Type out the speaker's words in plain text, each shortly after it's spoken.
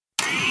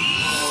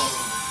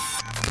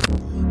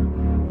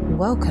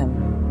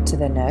Welcome to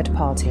the Nerd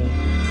Party.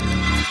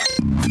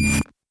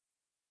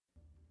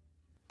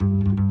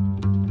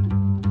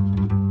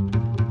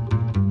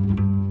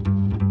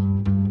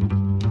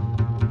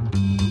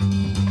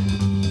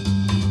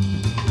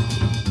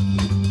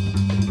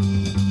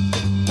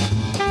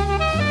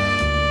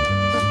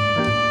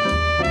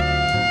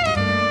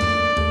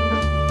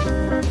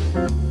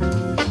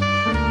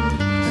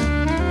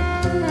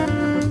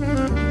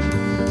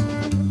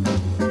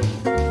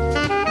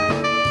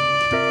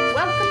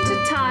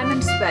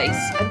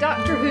 A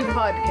Doctor Who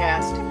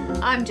podcast.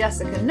 I'm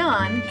Jessica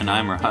Nunn. And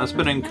I'm her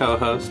husband and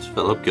co-host,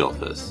 Phillip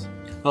Gilfus.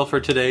 Well,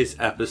 for today's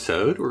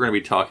episode, we're going to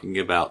be talking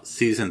about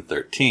Season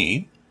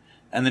 13,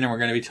 and then we're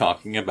going to be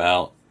talking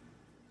about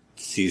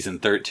Season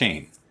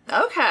 13.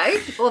 Okay,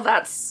 well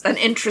that's an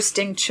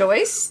interesting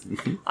choice.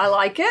 I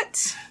like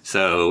it.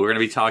 So, we're going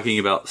to be talking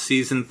about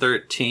Season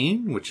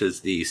 13, which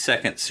is the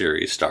second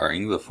series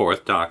starring the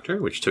Fourth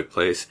Doctor, which took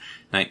place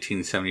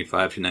 1975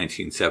 to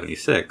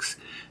 1976.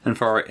 And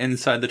for our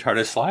Inside the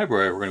TARDIS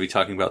library, we're going to be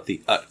talking about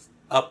the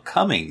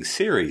upcoming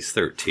Series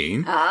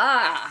 13.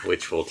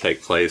 Which will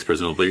take place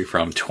presumably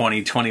from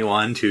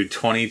 2021 to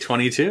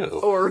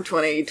 2022. Or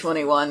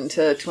 2021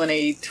 to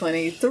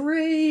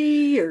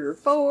 2023 or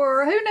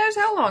 4. Who knows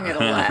how long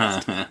it'll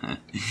last.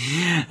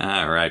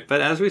 All right.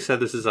 But as we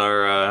said, this is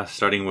our,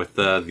 starting with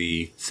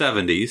the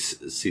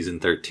 70s, Season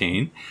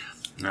 13.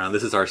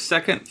 This is our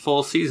second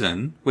full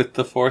season with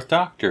the Fourth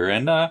Doctor.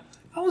 And it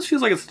almost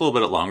feels like it's a little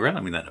bit longer. I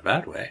don't mean that in a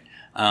bad way.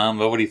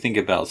 But what do you think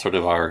about sort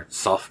of our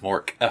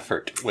sophomore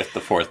effort with the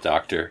Fourth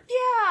Doctor?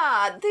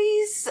 Yeah,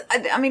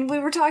 we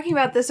were talking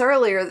about this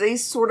earlier.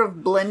 These sort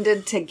of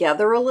blended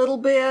together a little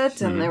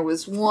bit, and there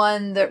was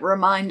one that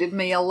reminded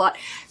me a lot.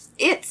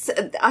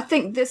 I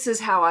think this is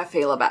how I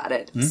feel about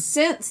it.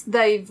 Since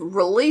they've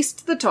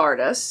released the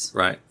TARDIS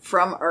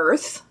from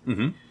Earth,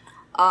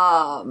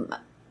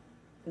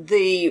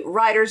 the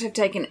writers have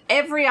taken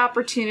every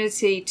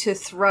opportunity to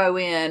throw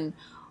in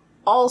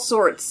all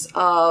sorts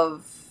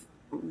of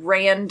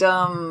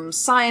random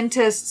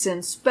scientists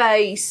in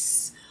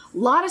space, a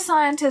lot of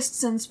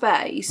scientists in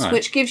space,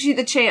 which gives you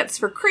the chance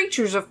for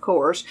creatures, of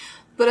course,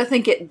 but I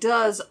think it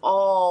does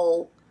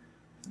all.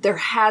 There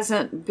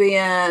hasn't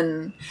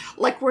been,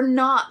 we're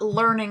not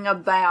learning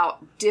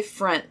about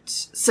different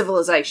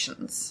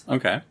civilizations.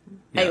 Okay.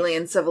 Yes.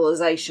 Alien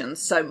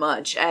civilizations so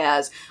much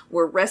as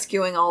we're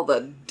rescuing all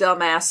the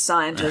dumbass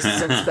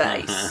scientists in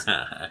space.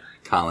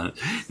 Colin.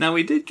 Now,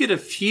 we did get a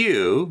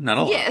few, not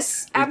a lot.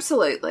 Yes,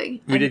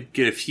 absolutely. We did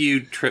get a few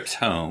trips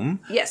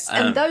home. Yes,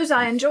 and those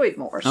I enjoyed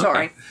more.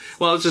 Sorry. Okay.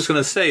 Well, I was just going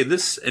to say,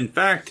 this, in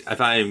fact,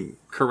 if I'm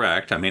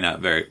correct, I may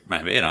not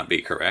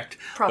be correct,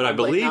 Probably but I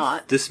believe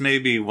not. This may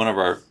be one of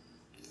our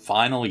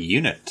final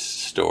unit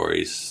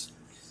stories,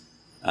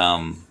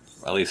 at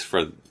least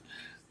for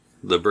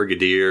the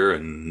Brigadier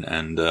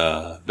and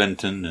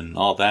Benton and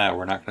all that.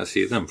 We're not going to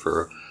see them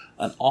for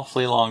an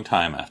awfully long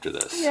time after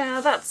this.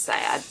 Yeah, that's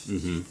sad.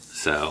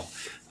 So,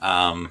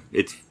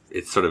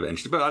 it's sort of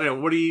interesting. But I don't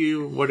know. What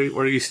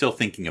are you still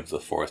thinking of the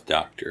Fourth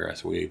Doctor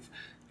as we've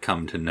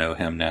come to know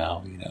him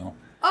now? You know.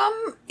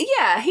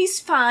 Yeah,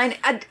 he's fine.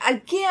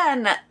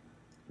 Again,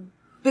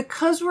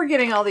 because we're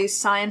getting all these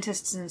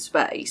scientists in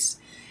space,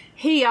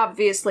 he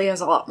obviously has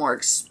a lot more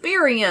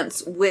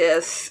experience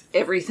with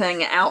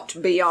everything out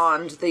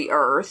beyond the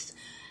Earth.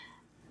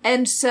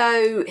 And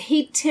so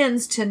he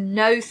tends to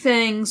know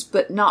things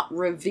but not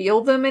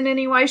reveal them in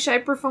any way,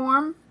 shape, or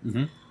form.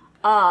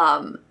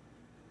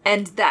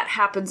 And that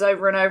happens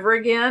over and over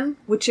again,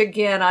 which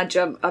again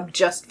I'm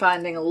just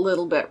finding a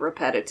little bit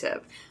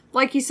repetitive.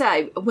 Like you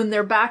say, when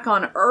they're back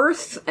on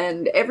Earth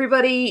and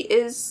everybody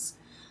is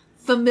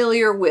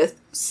familiar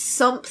with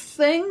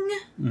something,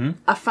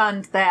 I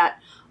find that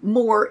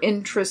more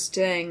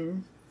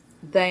interesting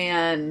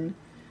than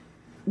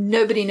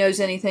nobody knows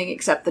anything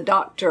except the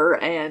Doctor,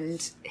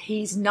 and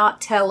he's not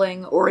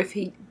telling, or if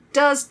he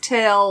does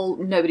tell,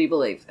 nobody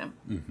believes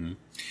him.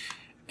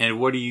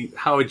 And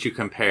how would you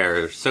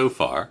compare so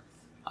far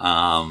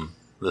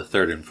the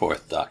third and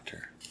fourth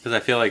Doctor? Because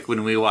I feel like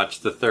when we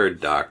watched the third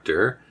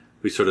Doctor,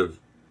 we sort of,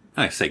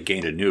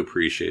 gained a new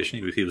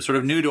appreciation. He was sort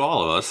of new to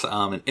all of us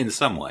in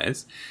some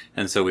ways,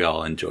 and so we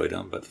all enjoyed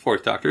him. But the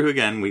fourth Doctor, who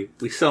again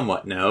we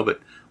somewhat know, but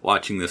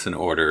watching this in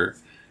order,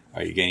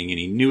 are you getting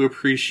any new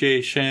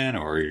appreciation,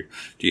 or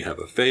do you have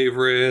a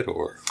favorite,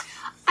 or?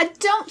 I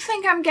don't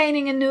think I'm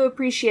gaining a new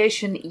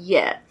appreciation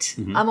yet.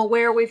 I'm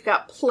aware we've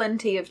got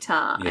plenty of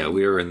time. Yeah,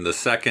 we are in the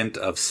second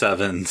of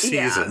 7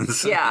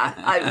 seasons.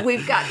 Yeah,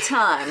 we've got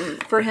time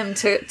for him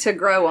to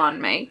grow on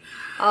me.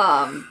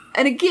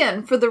 And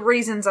again, for the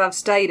reasons I've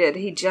stated,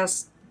 he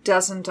just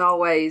doesn't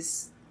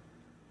always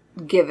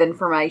give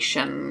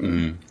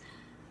information.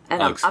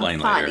 And I'll explain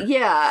later.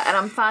 Yeah, and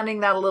I'm finding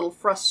that a little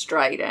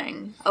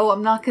frustrating. Oh,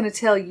 I'm not going to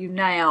tell you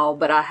now,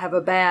 but I have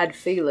a bad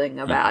feeling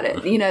about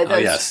it. You know,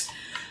 those,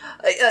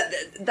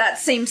 that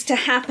seems to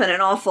happen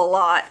an awful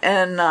lot.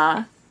 And,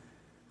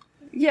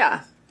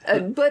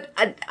 but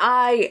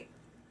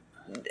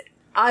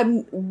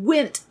I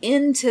went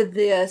into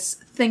this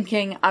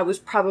thinking I was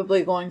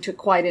probably going to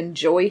quite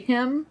enjoy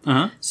him,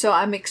 so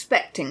I'm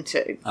expecting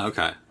to.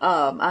 Okay.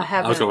 I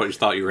haven't. I was going to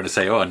thought you were going to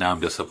say, "Oh, now I'm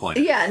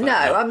disappointed." Yeah, But,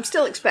 no, I'm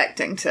still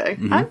expecting to.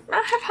 Mm-hmm. I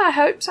have high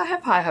hopes. I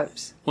have high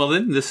hopes. Well,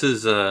 then this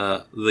is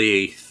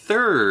the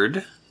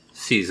third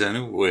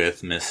season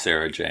with Miss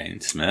Sarah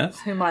Jane Smith,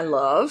 Whom I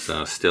love.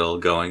 so still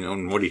going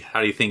on.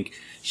 How do you think?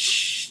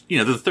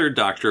 The third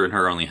Doctor and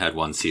her only had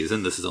one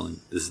season. This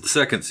is the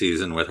second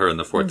season with her and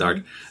the 4th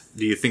Doctor.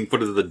 Do you think,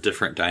 what are the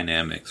different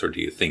dynamics, or do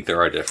you think there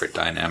are different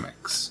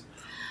dynamics?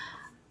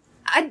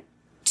 I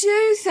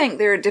do think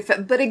there are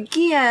different, but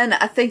again,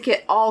 I think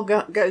it all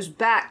goes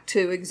back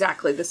to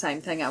exactly the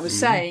same thing I was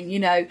saying.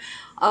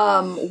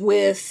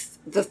 With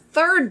the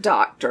third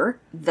Doctor,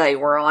 they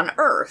were on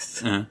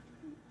Earth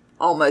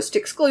almost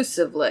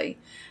exclusively.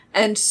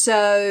 And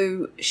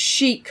so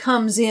she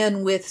comes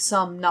in with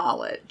some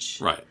knowledge.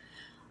 Right.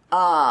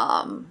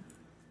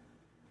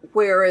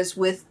 Whereas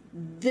with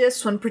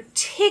this one,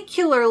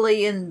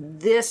 particularly in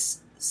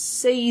this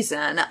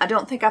season, I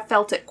don't think I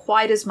felt it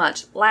quite as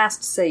much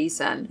last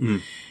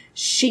season.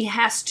 She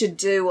has to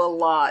do a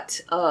lot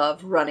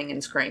of running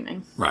and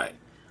screaming. Right.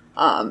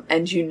 And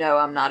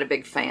I'm not a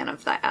big fan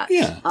of that.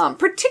 Yeah.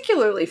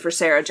 Particularly for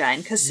Sarah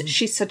Jane, because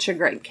she's such a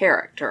great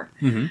character.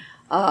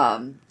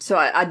 So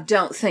I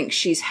don't think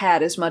she's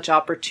had as much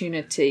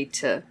opportunity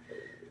to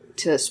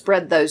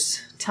spread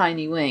those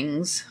tiny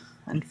wings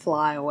and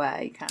fly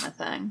away, kind of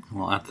thing.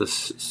 Well,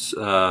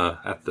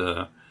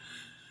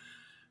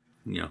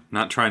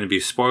 not trying to be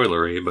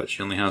spoilery, but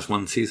she only has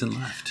one season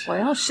left.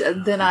 Well,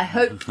 then I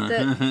hope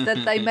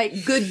that they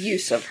make good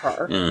use of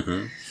her.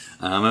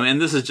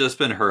 And this has just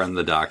been her and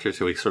the Doctor,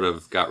 so we sort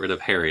of got rid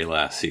of Harry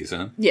last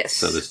season. Yes.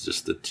 So this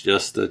is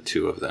just the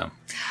two of them.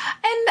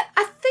 And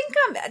I think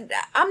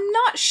I'm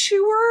not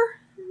sure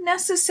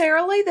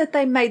necessarily that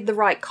they made the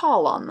right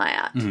call on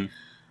that.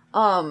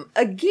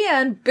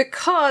 Again,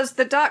 because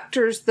the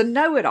Doctor's the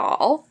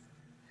know-it-all.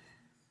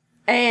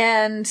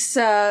 And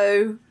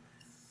so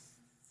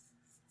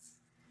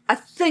I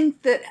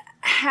think that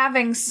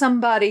having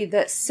somebody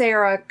that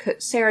Sarah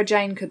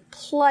Jane could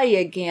play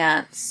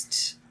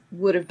against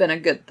would have been a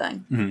good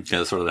thing.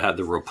 Yeah, sort of had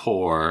the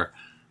rapport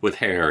with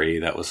Harry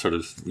that was sort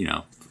of,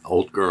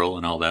 old girl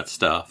and all that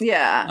stuff.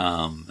 Yeah.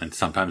 And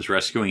sometimes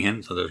rescuing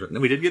him. So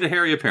we did get a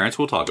Harry appearance.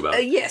 We'll talk about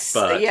it. Yes.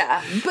 But,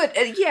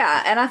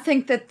 and I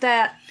think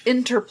that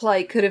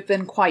interplay could have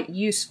been quite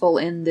useful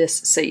in this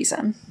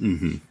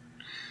season.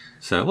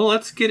 So,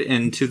 let's get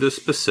into the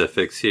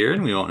specifics here,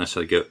 and we won't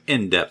necessarily go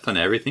in-depth on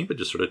everything, but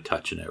just sort of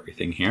touch on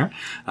everything here.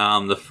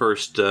 The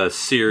first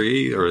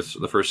series, or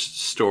the first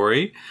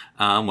story,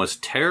 was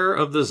Terror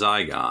of the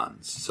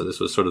Zygons. So this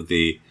was sort of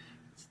the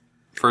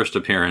first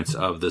appearance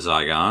of the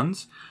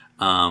Zygons.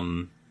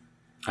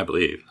 I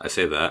believe. I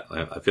say that.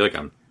 I feel like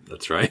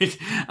that's right.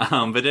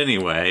 But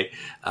anyway,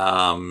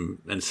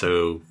 and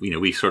so,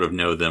 we sort of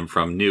know them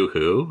from New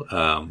Who,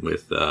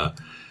 with the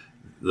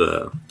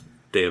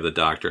Day of the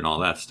Doctor and all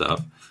that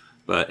stuff.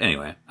 But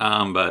anyway,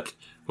 but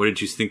what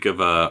did you think of,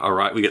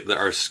 we get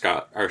our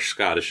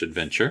Scottish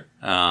adventure,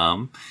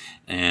 and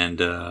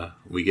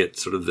we get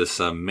sort of this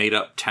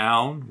made-up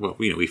town. Well,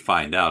 we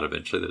find out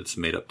eventually that it's a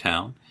made-up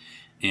town.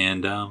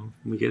 And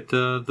we get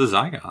the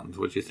Zygons.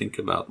 What do you think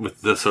about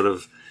with the sort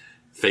of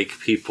fake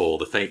people,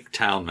 the fake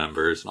town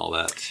members and all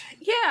that?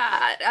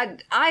 Yeah,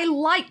 I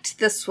liked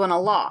this one a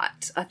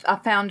lot. I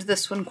found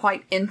this one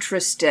quite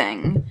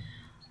interesting.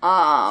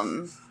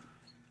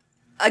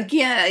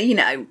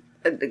 Again,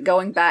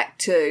 going back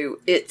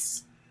to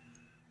it's,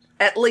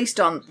 at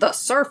least on the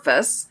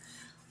surface,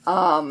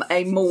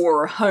 a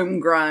more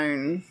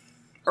homegrown,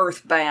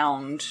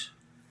 earthbound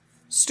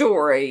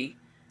story.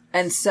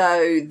 And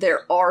so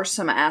there are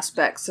some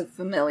aspects of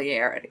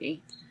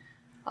familiarity.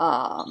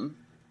 And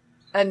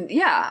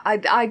yeah,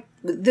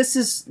 this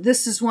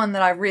is one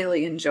that I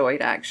really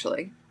enjoyed,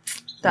 actually.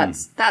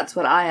 That's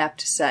what I have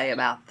to say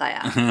about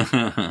that.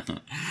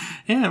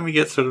 Yeah, and we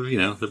get sort of,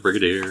 the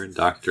Brigadier and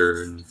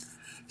Doctor and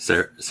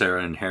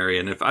Sarah and Harry.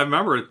 And if I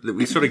remember,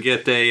 we sort of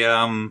get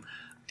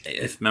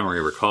if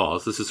memory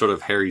recalls, this is sort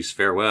of Harry's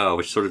farewell,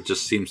 which sort of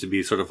just seems to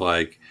be sort of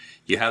like,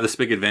 you have this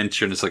big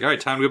adventure, and it's like, all right,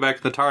 time to go back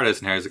to the TARDIS.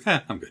 And Harry's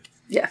like, I'm good.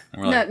 Yeah.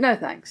 No,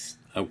 thanks.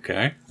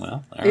 Okay,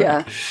 well, all right.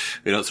 Yeah.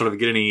 We don't sort of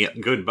get any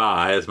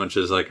goodbye as much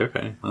as like,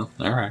 okay, well,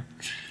 all right.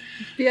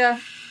 Yeah.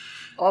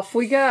 Off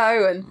we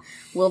go, and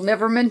we'll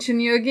never mention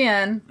you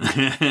again.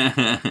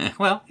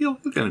 Well, you'll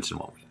mention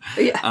one.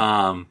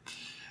 Yeah.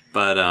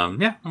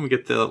 And we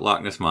get the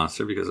Loch Ness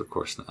Monster, because of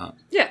course not.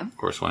 Yeah. Of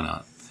course, why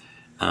not?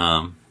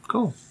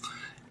 Cool.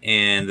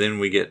 And then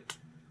we get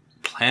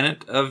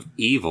Planet of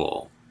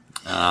Evil.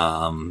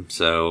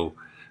 So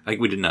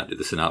we did not do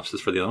the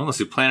synopsis for the other one. Let's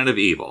do Planet of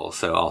Evil.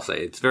 So I'll say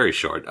it's very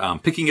short.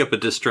 Picking up a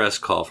distress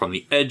call from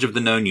the edge of the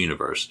known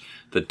universe,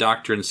 the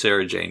Doctor and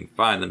Sarah Jane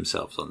find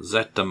themselves on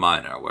Zeta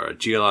Minor, where a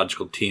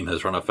geological team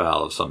has run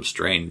afoul of some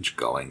strange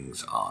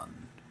goings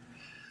on.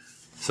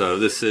 So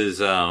this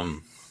is, I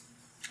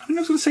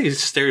I was going to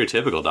say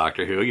stereotypical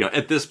Doctor Who. You know,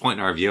 at this point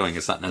in our viewing,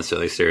 it's not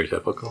necessarily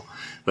stereotypical,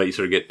 but you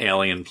sort of get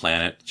alien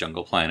planet,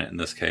 jungle planet in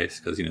this case,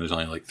 because, you know, there's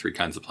only like 3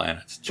 kinds of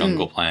planets.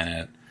 Jungle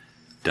planet,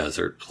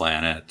 desert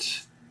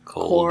planet,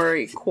 cold.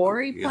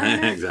 Quarry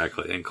planet?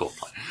 Exactly, and cold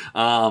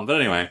planet.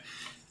 But anyway,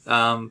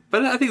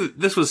 but I think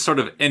this was sort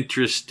of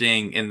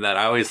interesting in that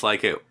I always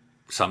like it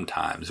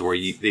sometimes where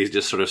they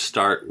just sort of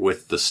start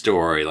with the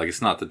story. Like,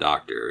 it's not the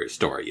Doctor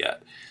story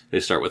yet. They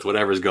start with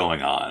whatever's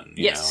going on,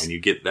 you know, and you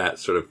get that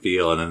sort of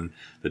feel, and then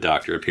the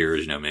Doctor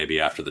appears, you know,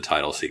 maybe after the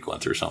title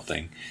sequence or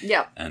something.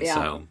 Yep. And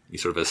so you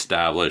sort of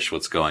establish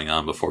what's going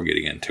on before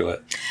getting into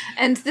it.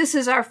 And this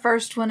is our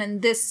first one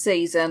in this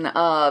season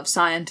of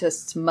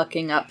scientists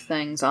mucking up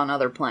things on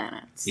other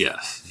planets.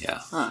 Yes,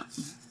 yeah.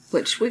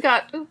 Which we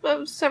got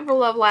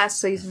several of last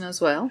season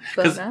as well.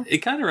 But, it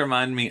kind of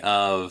reminded me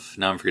of,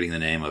 now I'm forgetting the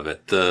name of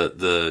it,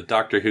 the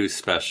Doctor Who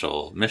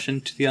special,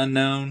 Mission to the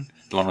Unknown.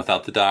 The one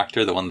without the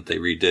Doctor, the one that they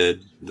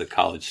redid, the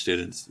college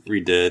students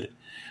redid,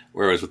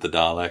 where it was with the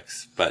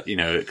Daleks. But, you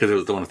know, because it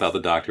was the one without the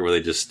Doctor where they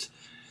just,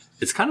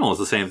 it's kind of almost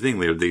the same thing.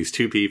 They have these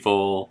 2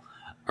 people,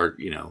 or,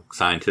 you know,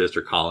 scientists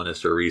or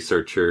colonists or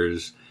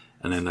researchers,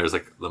 and then there's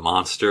like the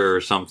monster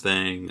or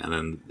something, and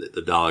then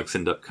the Daleks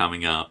end up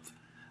coming up.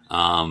 Because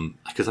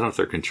I don't know if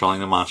they're controlling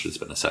the monster. It's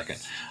been a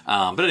second.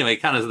 But anyway,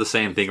 kind of the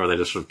same thing where they're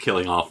just sort of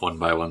killing off one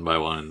by one by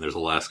one, and there's a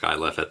last guy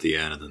left at the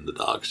end, and then the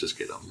dogs just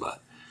get them.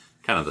 But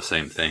kind of the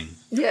same thing.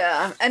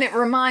 Yeah, and it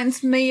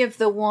reminds me of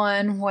the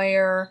one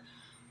where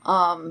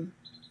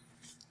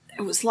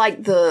it was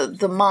like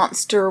the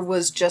monster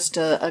was just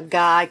a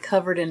guy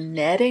covered in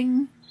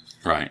netting.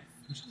 Right.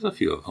 There's a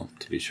few of them,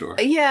 to be sure.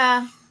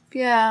 Yeah.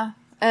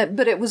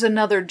 But it was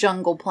another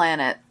jungle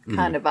planet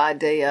kind of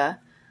idea.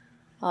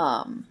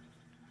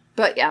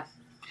 But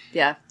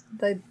yeah,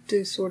 they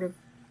do sort of.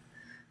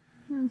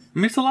 I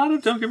mean, it's a lot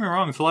of, don't get me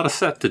wrong, it's a lot of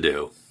set to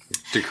do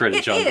to create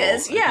a jungle. It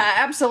is, yeah,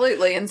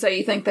 absolutely. And so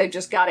you think they've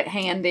just got it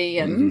handy.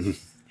 And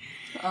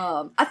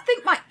I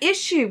think my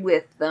issue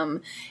with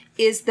them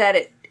is that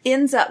it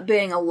ends up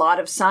being a lot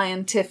of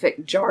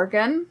scientific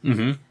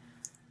jargon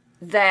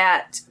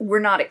that we're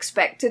not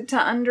expected to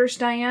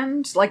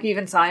understand. Like,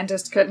 even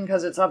scientists couldn't,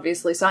 because it's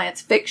obviously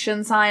science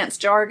fiction, science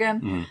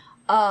jargon.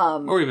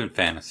 Or even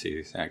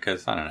fantasies,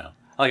 because, I don't know.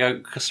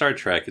 Like Star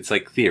Trek, it's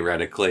like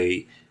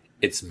theoretically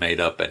it's made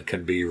up and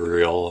can be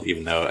real,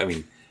 even though, I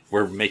mean,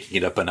 we're making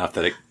it up enough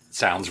that it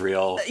sounds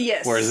real.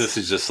 Yes. Whereas this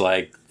is just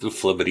like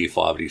flibbity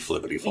flobbity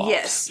flibbity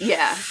flops.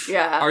 Yes,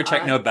 yeah. Our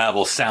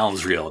technobabble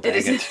sounds real, dang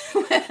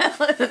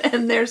it.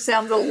 And theirs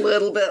sounds a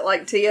little bit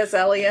like T.S.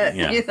 Eliot,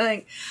 you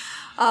think.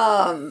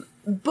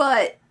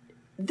 But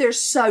there's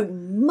so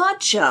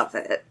much of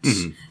it,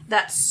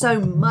 that's so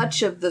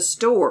much of the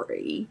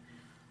story,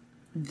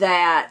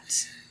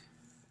 that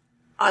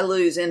I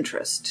lose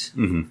interest.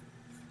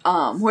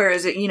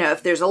 Whereas, you know,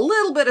 if there's a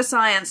little bit of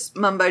science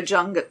mumbo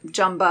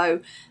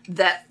jumbo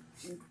that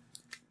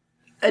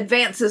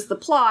advances the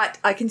plot,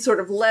 I can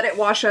sort of let it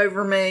wash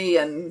over me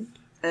and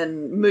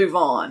move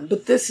on.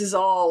 But this is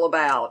all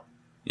about...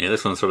 Yeah,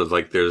 this one's sort of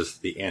like there's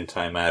the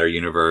antimatter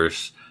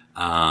universe,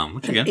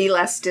 which again...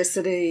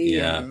 elasticity.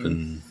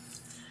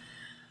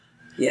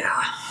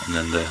 Yeah, and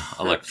then the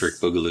electric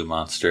boogaloo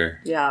monster.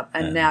 Yeah,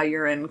 and now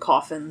you're in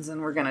coffins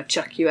and we're going to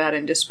chuck you out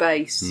into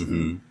space.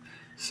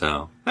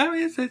 So, I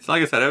mean, it's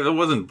like I said, it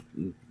wasn't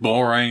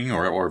boring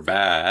or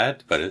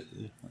bad, but it's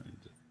a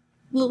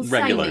little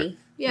regular. Samey.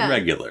 Yeah.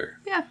 Regular.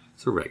 Yeah.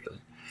 It's a regular.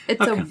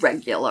 It's a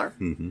regular.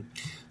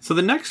 So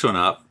the next one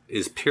up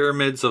is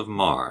Pyramids of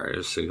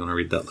Mars. So you want to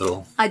read that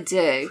little? I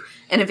do.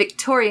 In a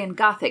Victorian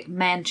Gothic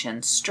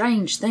mansion,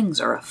 strange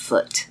things are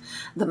afoot.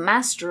 The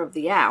master of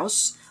the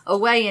house,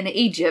 away in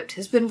Egypt,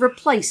 has been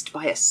replaced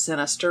by a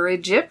sinister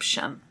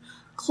Egyptian.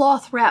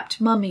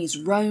 Cloth-wrapped mummies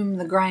roam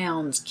the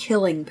grounds,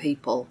 killing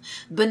people.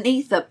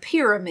 Beneath a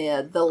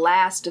pyramid, the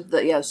last of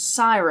the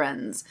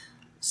sirens,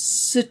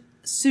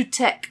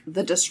 Sutek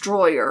the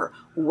Destroyer,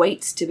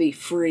 waits to be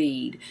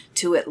freed,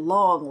 to at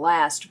long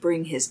last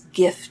bring his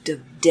gift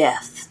of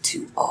death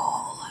to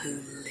all who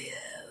live.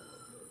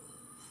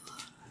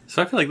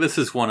 So I feel like this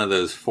is one of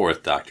those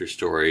Fourth Doctor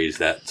stories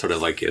that sort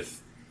of like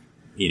if,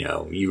 you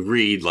know, you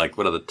read like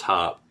what are the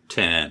top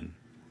 10,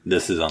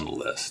 this is on the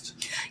list.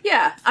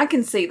 Yeah, I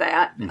can see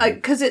that.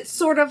 Because it's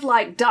sort of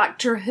like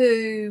Doctor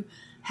Who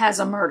has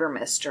a murder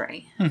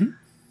mystery. And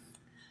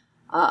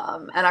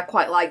I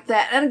quite like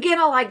that. And again,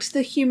 I liked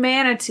the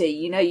humanity.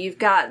 You know, you've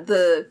got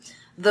the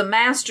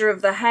master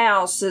of the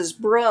house's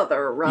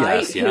brother,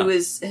 right? Yes, yeah.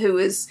 Who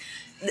is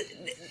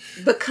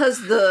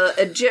because the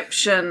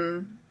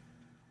Egyptian,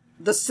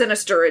 the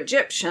sinister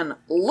Egyptian,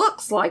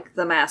 looks like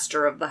the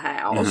master of the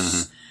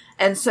house.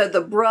 And so the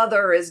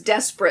brother is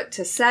desperate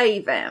to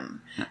save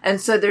him.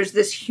 And so there's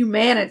this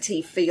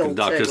humanity feel to it.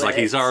 The doctor's like,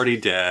 he's already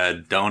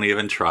dead. Don't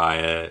even try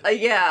it.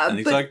 Yeah. And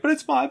he's like, but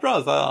it's my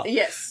brother.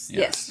 Yes.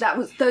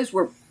 Those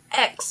were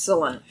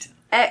excellent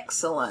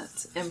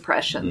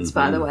impressions,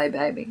 by the way,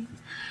 baby.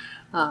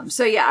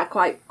 So yeah, I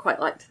quite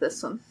liked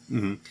this one.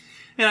 And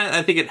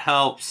I think it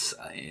helps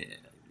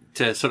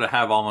to sort of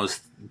have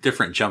almost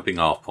different jumping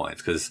off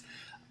points because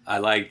I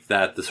liked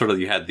that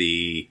you had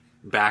the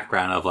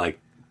background of like,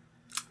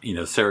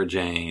 Sarah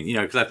Jane,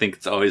 because I think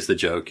it's always the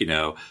joke,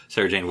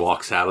 Sarah Jane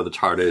walks out of the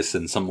TARDIS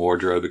in some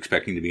wardrobe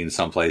expecting to be in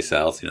someplace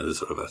else. There's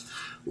sort of a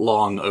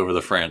long over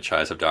the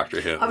franchise of Doctor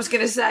Who. I was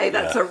going to say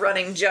that's a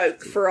running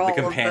joke for all of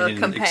the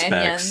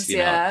companions.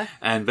 Expects,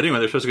 but anyway,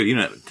 they're supposed to go to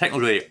unit.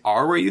 Technically, they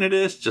are where unit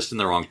is, just in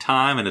the wrong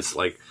time, and it's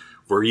like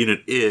where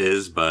unit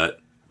is, but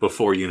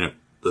before unit,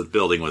 the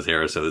building was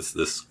there, so it's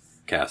this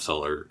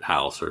castle or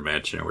house or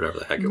mansion or whatever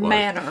the heck it was.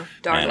 Manor,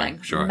 darling.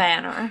 Manor, sure.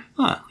 Manor.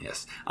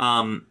 Yes.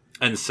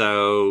 And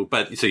so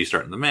you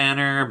start in the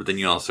manor, but then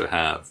you also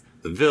have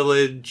the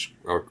village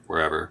or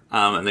wherever.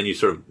 And then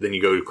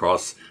you go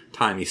across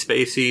timey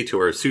spacey to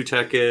where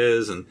Sutek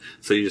is. And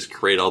so you just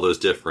create all those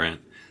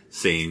different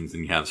scenes,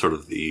 and you have sort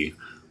of the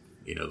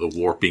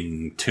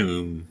warping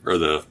tomb or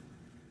the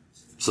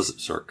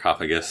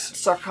sarcophagus.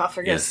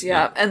 Sarcophagus,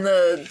 yeah. And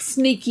the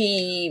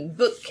sneaky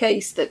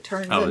bookcase that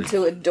turns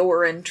into a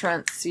door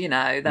entrance,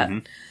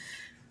 that,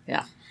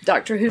 yeah.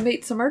 Doctor Who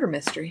meets a murder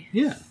mystery.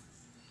 Yeah.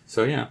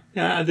 So, yeah,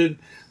 I did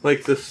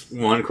like this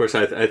one. Of course,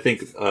 I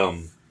think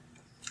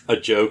a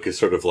joke is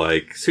sort of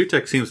like,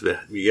 Sutek seems to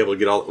be able to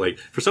get all, like,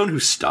 for someone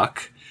who's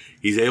stuck,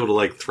 he's able to,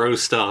 like, throw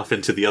stuff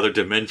into the other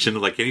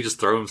dimension. Like, can he just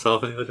throw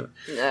himself in the other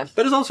dimension? Yeah.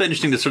 But it's also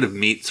interesting to sort of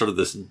meet sort of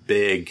this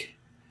big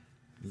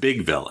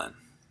villain.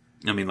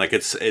 I mean, like,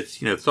 it's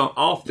so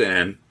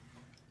often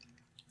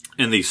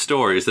in these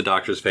stories, the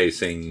Doctor's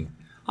facing,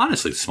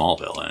 honestly, small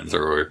villains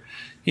or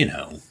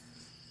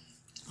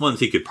ones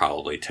he could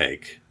probably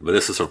take. But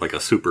this is sort of like a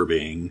super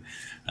being.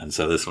 And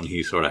so this one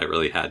he sort of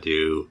really had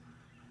to,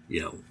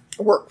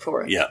 work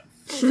for it. Yeah.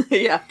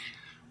 Yeah.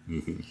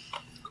 Mm-hmm.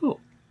 Cool.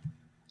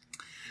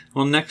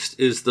 Well, next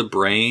is the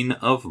Brain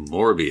of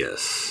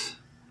Morbius.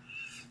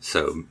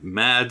 So,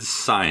 mad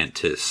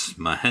scientist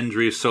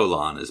Mahendri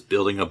Solon is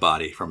building a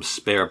body from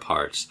spare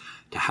parts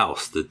to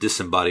house the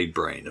disembodied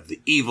brain of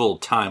the evil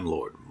Time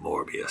Lord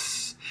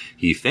Morbius.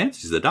 He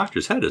fancies the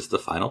Doctor's head as the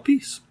final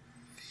piece.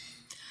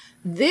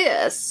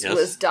 This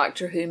was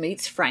Doctor Who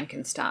meets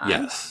Frankenstein.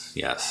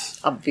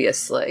 Yes.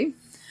 Obviously.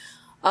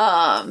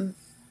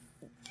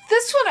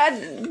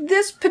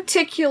 This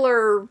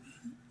particular,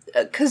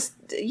 because,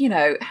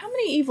 how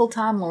many evil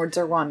Time Lords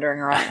are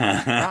wandering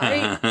around,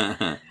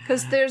 right?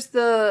 Because there's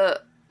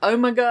the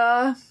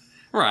Omega.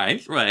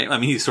 Right. I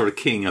mean, he's sort of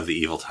king of the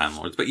evil Time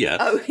Lords, but yes.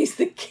 Oh, he's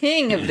the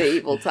king of the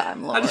evil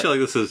Time Lord. I just feel like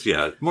this is,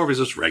 Morbius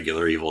is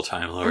regular evil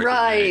Time Lord.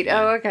 Right.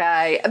 Oh,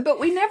 okay. But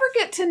we never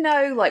get to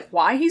know, like,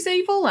 why he's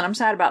evil, and I'm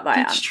sad about that.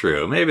 That's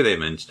true. Maybe they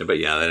mentioned it, but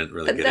they didn't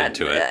really get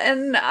into it.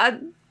 And I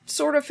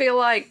sort of feel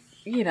like,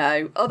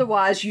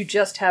 otherwise you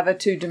just have a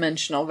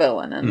two-dimensional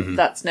villain, and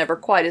that's never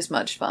quite as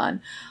much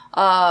fun.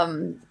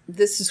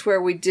 This is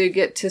where we do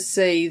get to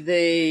see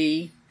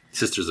the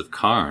Sisters of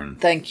Karn.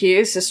 Thank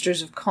you,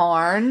 Sisters of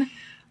Karn,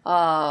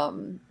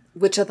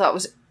 which I thought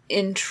was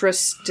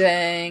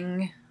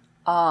interesting.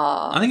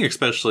 I think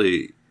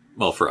especially,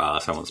 well, for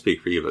us, I won't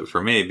speak for you, but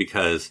for me,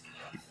 because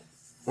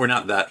I'm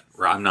not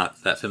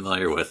that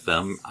familiar with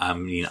them. I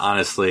mean,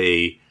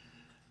 honestly,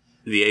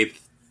 the 8th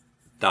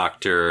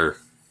Doctor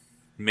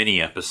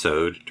mini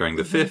episode during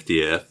the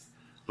 50th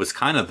was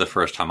kind of the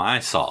first time I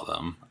saw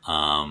them.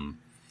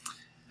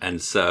 And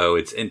so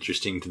it's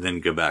interesting to then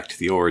go back to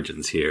the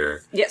origins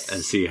here. Yes.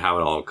 And see how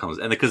it all comes.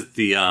 And because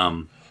the,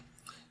 I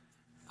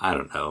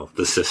don't know,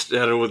 the sister,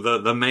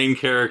 the main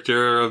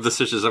character of the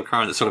Sisters of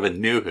Karn that's sort of a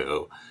new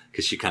Who,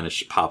 because she kind of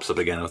pops up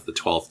again with the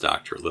 12th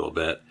Doctor a little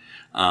bit.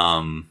 I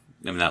mean,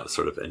 that was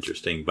sort of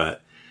interesting,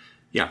 but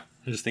yeah,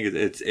 I just think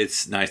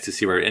it's nice to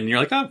see where, and you're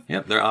like, oh, yeah,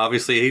 they're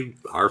obviously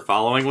are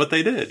following what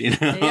they did,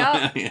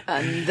 Yeah,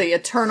 and the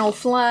eternal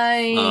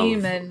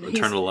flame, and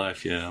eternal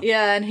life, yeah.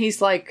 Yeah, and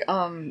he's like,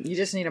 you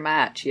just need a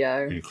match,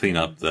 yo. You clean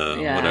up the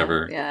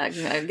whatever.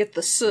 Yeah, get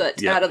the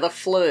soot out of the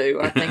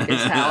flue, I think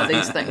is how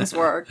these things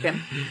work.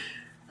 And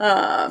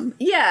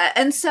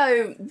and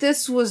so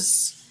this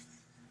was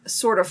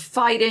sort of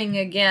fighting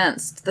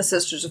against the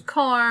Sisters of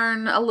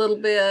Karn a little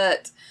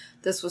bit.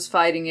 This was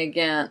fighting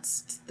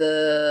against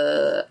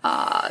the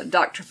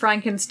Dr.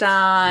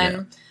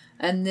 Frankenstein,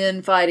 and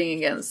then fighting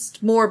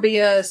against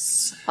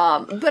Morbius.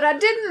 But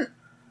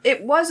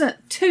it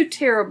wasn't too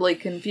terribly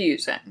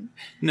confusing.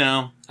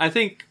 No, I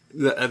think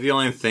the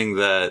only thing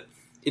that,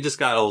 it just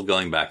got old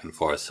going back and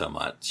forth so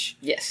much.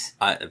 Yes.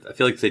 I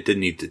feel like they did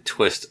need to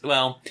twist,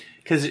 well,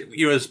 because,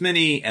 as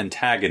many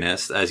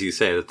antagonists, as you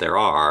say, that there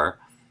are,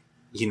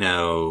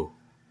 and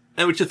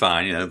which is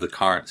fine,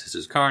 the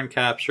Sisters Karn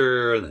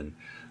capture, and then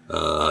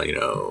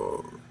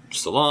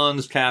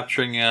Stallon's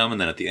capturing him,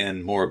 and then at the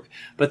end,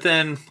 but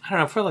then, I don't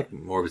know, I feel like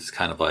Morbius is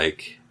kind of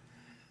like,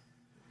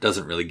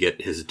 doesn't really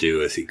get his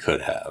due as he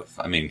could have.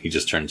 I mean, he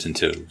just turns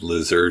into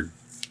lizard,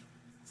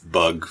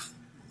 bug,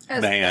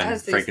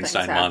 as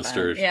Frankenstein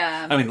monster.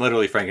 Yeah. I mean,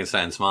 literally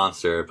Frankenstein's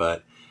monster,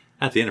 but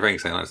at the end of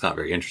Frankenstein, it's not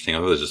very interesting. I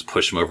would just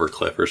push him over a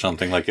cliff or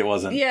something. Like, it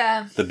wasn't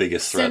the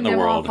biggest threat in the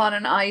world. Send him off on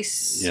an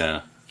ice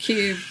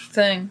cube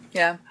thing.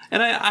 Yeah.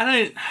 And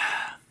I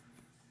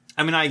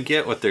mean, I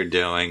get what they're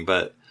doing,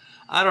 but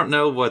I don't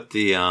know what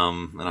the,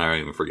 and I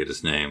don't even forget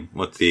his name,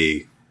 what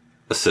the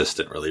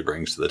assistant really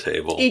brings to the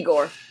table.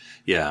 Igor.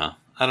 Yeah.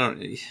 I don't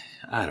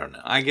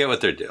know. I get what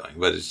they're doing,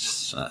 but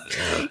it's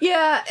just...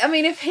 Yeah, I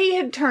mean, if he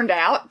had turned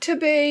out to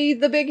be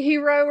the big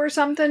hero or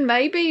something,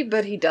 maybe,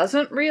 but he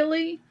doesn't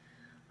really.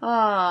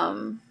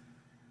 Yeah,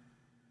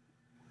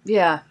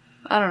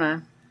 I don't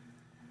know.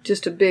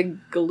 Just a big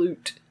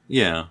galoot.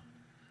 Yeah.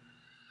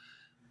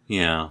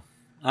 Yeah.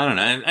 I don't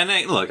know. And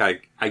I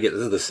get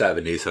this is the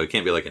 70s, so it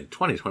can't be like in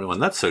 2021.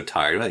 That's so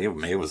tired.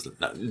 Maybe it was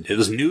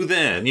new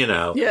then, you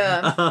know.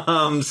 Yeah.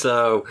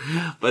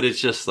 But it's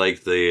just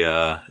like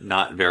the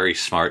not very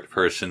smart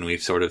person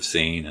we've sort of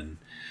seen, and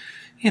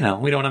we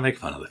don't want to make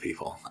fun of the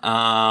people.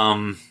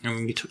 I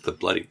mean, you took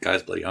the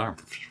guy's bloody arm,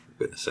 for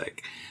goodness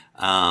sake,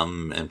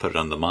 and put it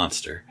on the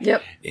monster.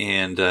 Yep.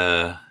 And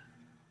yeah,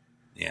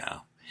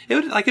 it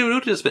would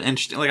have just been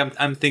interesting. Like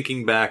I'm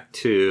thinking back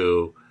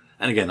to,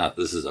 and again, not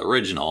this is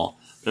original.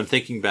 But I'm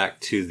thinking back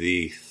to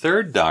the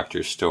third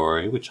Doctor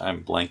story, which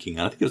I'm blanking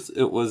on. I think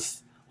it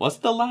was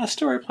the last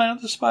story, Planet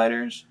of the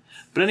Spiders?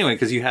 But anyway,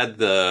 because you had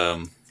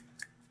the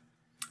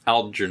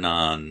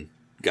Algernon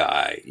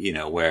guy,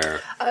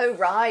 where... Oh,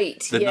 right,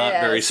 the not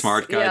very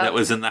smart guy that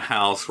was in the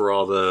house where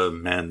all the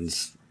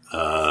men's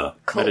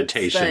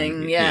meditation...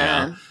 thing,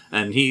 yeah.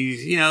 And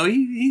he's an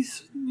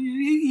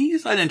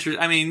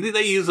I mean,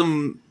 they use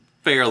him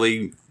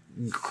fairly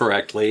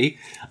correctly.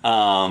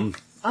 I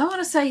want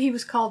to say he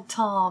was called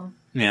Tom.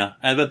 Yeah,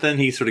 but then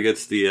he sort of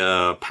gets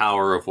the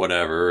power of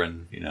whatever,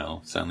 and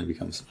suddenly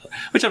becomes.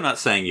 Which I'm not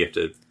saying you have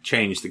to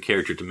change the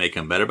character to make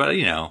him better, but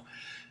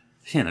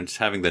just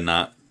having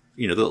the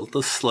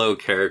the slow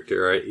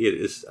character,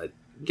 you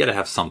got to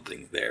have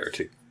something there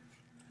to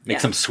make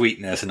some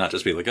sweetness, and not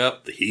just be like, oh,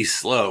 he's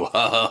slow.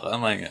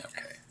 I'm like, okay.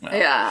 Well.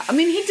 Yeah, I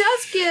mean,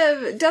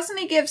 doesn't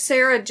he give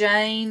Sarah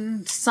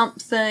Jane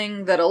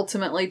something that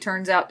ultimately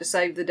turns out to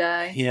save the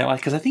day? Yeah,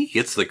 because I think he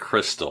gets the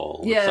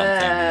crystal or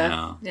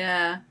something.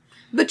 Yeah.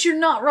 But you're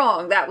not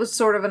wrong. That was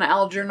sort of an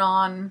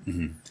Algernon.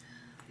 Mm-hmm.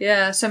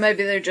 Yeah, so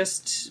maybe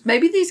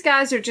these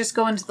guys are just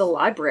going to the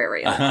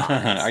library a lot.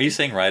 Are you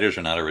saying writers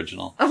are not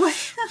original? Oh,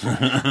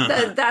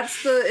 isn't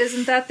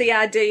that the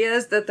idea,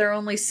 is that there are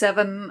only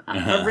 7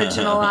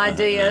 original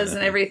ideas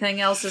and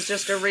everything else is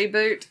just a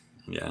reboot?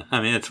 Yeah,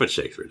 I mean, it's what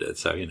Shakespeare did,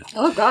 so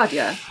Oh, God,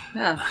 yeah.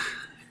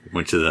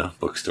 Went to the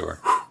bookstore.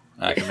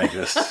 I can make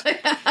this.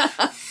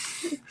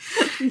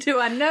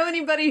 Do I know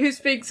anybody who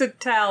speaks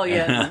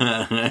Italian?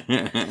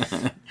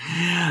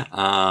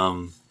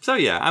 So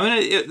yeah, I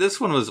mean,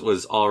 this one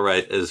was all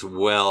right as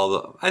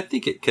well. I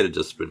think it could have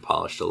just been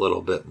polished a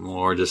little bit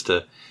more, just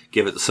to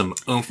give it some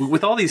oomph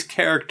with all these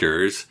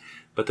characters.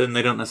 But then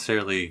they don't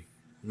necessarily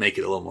make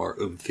it a little more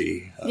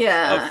oomphy.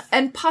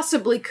 And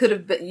possibly could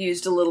have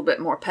used a little bit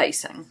more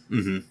pacing.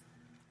 Mm-hmm.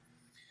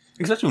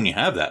 Especially when you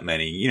have that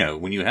many.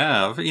 When you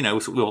have,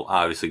 we'll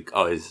obviously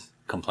always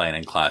complain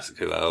in classic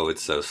who,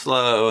 it's so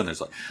slow, and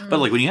there's but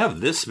like when you have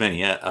this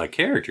many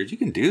characters, you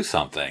can do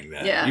something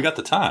then. Yeah. You got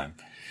the time.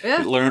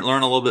 Yeah. Learn a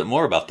little bit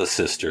more about the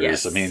sisters.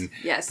 Yes. I mean,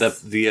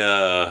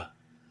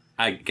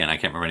 I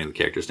can't remember any of the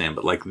characters' name,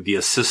 but like the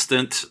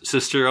assistant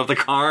sister of the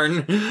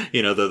Karn,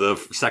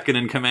 the second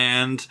in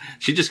command,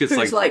 she just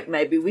gets like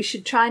maybe we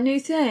should try new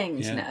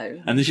things. Yeah.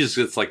 No. And then she just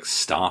gets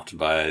stomped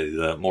by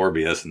the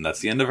Morbius, and that's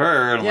the end of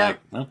her. And I'm like,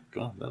 oh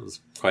God, that was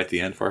quite the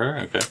end for her.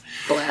 Okay.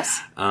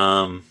 Bless.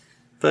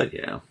 But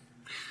yeah.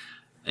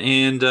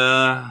 And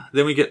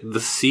then we get the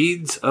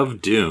Seeds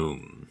of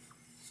Doom.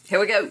 Here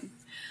we go.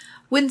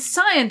 When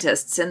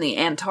scientists in the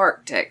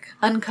Antarctic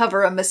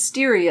uncover a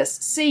mysterious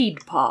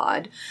seed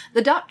pod,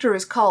 the Doctor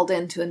is called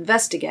in to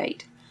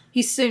investigate.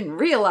 He soon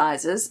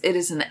realizes it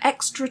is an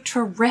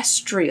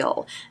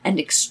extraterrestrial and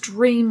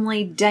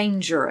extremely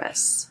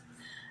dangerous.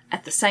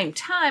 At the same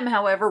time,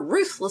 however,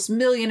 ruthless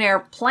millionaire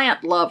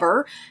plant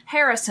lover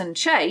Harrison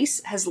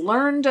Chase has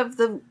learned of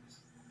the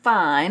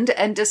find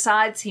and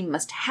decides he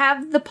must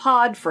have the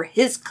pod for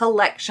his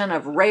collection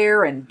of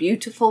rare and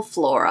beautiful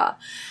flora.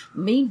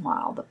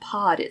 Meanwhile, the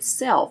pod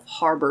itself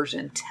harbors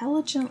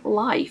intelligent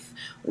life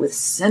with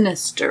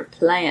sinister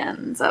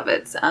plans of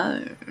its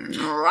own.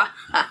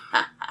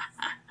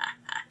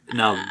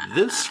 Now,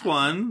 this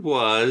one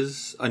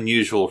was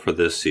unusual for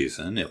this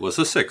season. It was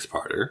a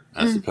 6-parter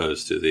as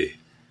opposed to the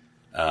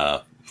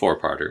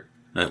 4-parter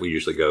that we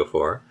usually go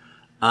for.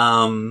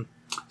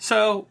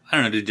 So, I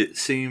don't know, did it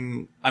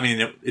seem... I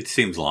mean, it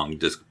seems long.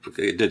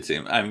 It did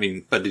seem... I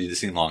mean, but did it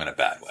seem long in a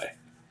bad way?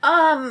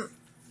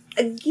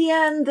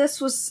 Again, this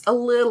was a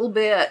little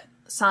bit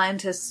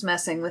scientists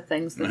messing with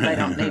things that they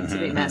don't need to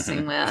be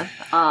messing with.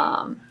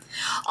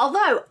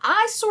 Although,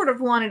 I sort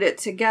of wanted it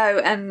to go,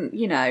 and,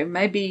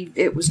 maybe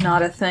it was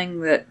not a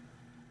thing that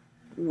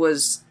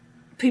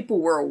people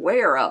were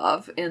aware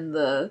of in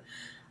the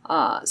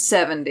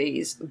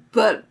 70s,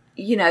 but,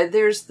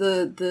 there's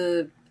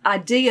the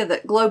idea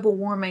that global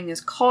warming is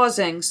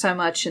causing so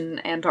much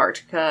in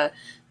Antarctica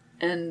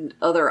and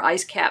other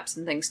ice caps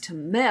and things to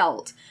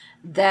melt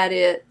that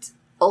it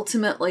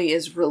ultimately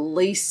is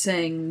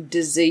releasing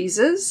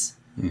diseases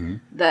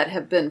that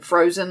have been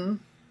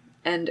frozen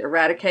and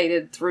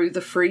eradicated through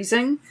the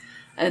freezing.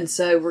 And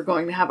so we're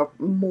going to have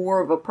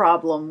more of a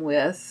problem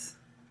with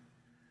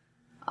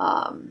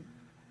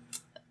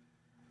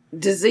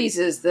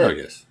diseases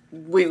that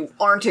we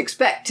aren't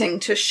expecting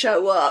to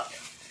showing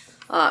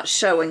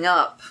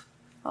up.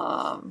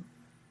 And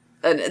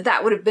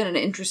that would have been an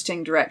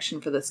interesting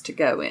direction for this to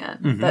go in.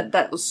 Mm-hmm.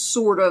 That was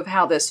sort of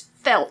how this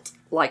felt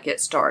like it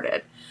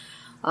started.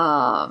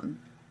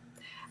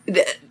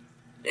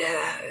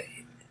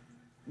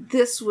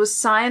 This was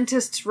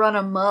scientists run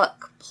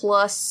amok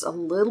plus a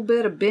little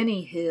bit of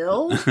Benny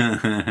Hill.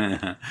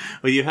 Well,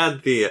 you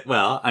had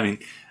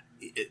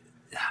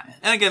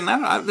and again,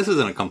 this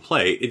isn't a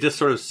complaint. It just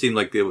sort of seemed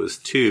like it was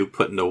two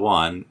put into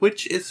one,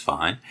 which is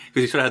fine.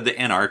 Because you sort of had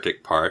the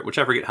Antarctic part, which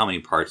I forget how many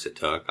parts it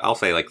took. I'll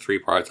say like 3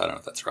 parts. I don't know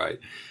if that's right.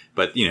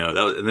 But, that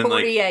was... And then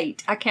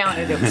 48. I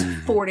counted. It was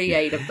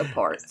 48 of the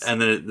parts.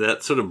 And then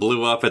that sort of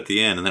blew up at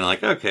the end. And then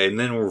like, okay, and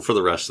then for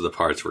the rest of the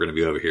parts, we're going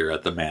to be over here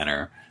at the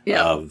manor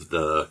of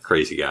the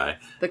crazy guy.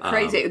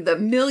 The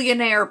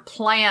millionaire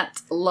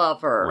plant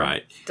lover.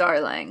 Right.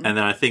 Darling. And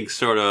then I think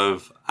sort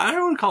of... I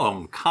don't want to call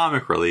him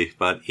comic relief,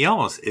 but he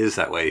almost is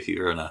that way if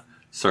you're in a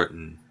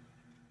certain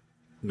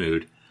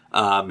mood.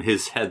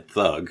 His head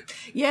thug.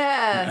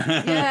 Yeah,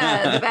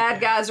 the bad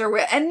guys are...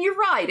 And you're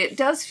right, it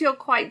does feel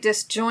quite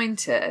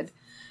disjointed.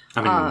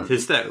 I mean,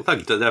 his thug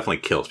definitely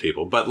kills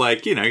people, but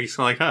he's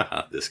like,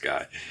 this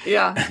guy.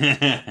 Yeah.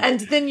 And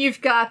then you've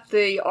got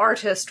the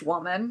artist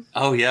woman.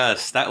 Oh,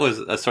 yes, that was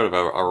a sort of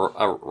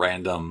a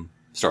random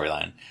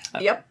storyline.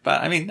 Yep.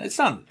 But, I mean, it's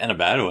not in a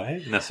bad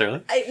way,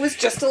 necessarily. It was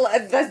just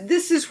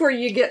this is where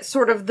you get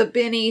sort of the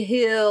Benny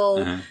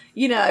Hill,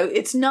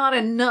 it's not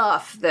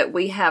enough that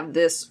we have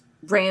this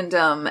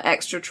random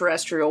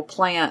extraterrestrial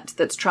plant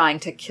that's trying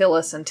to kill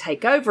us and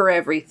take over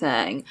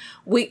everything.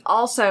 We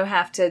also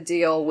have to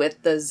deal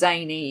with the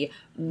zany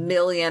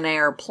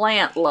millionaire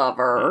plant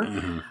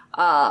lover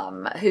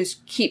who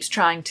keeps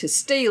trying to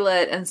steal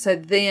it. And so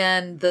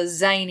then the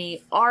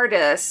zany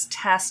artist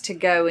has to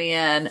go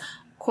in,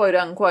 quote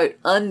unquote,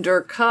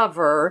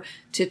 undercover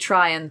to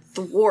try and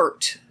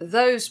thwart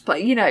those.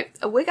 We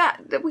got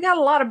a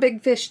lot of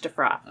big fish to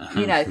fry.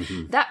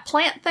 That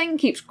plant thing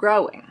keeps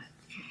growing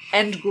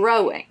and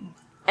growing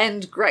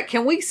and great.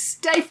 Can we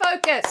stay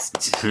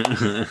focused?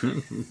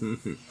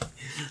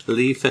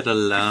 Leave it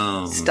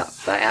alone. Stop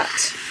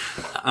that.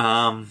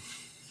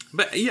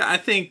 But yeah, I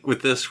think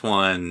with this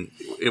one,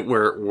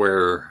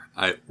 were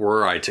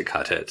I to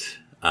cut it,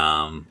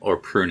 or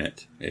prune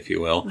it, if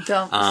you will.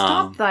 Don't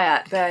stop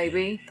that,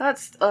 baby.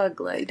 That's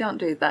ugly. Don't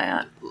do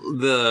that.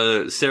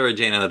 The Sarah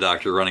Jane and the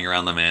Doctor running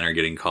around the manor,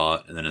 getting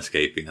caught, and then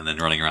escaping, and then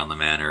running around the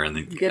manor, and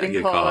then getting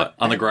caught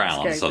on the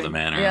grounds of the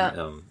manor.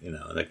 Yeah.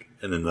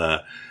 And then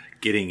the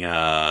getting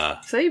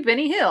See,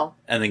 Benny Hill,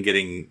 and then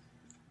getting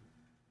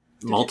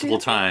multiple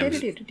times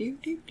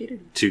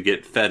to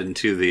get fed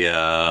into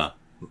the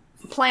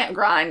plant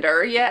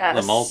grinder, yes.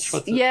 The mulch?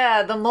 What's it?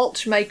 Yeah, the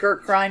mulch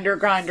maker grinder.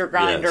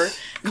 Yes.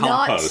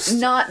 Compost.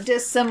 Not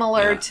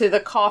dissimilar to the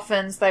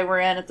coffins they were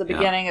in at the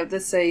beginning of the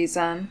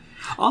season.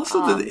 Also,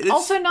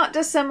 also not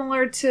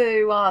dissimilar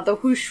to the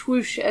whoosh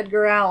whoosh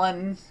Edgar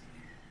Allan.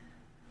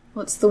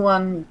 What's the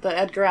one? The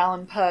Edgar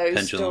Allan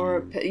Post.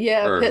 Pendulum.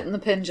 Pit and the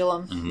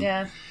Pendulum. Mm-hmm.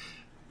 Yeah.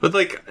 But,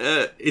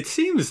 it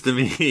seems to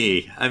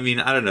me, I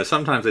mean, I don't know,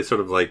 sometimes they sort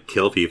of,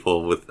 kill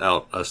people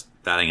without us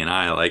batting an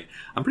eye.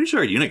 I'm pretty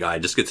sure a unit guy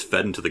just gets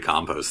fed into the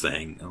compost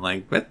thing. I'm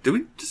like, what? Do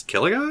we just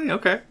kill a guy?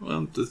 Okay.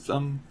 Well,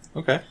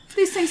 okay.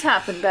 These things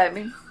happen,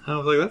 baby. I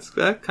was like,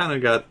 that kind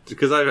of got...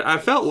 Because I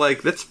felt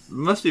like that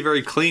must be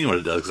very clean what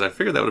it does, because I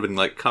figured that would have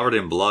been, covered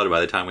in blood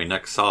by the time we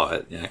next saw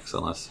it. Yeah,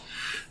 unless...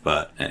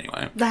 But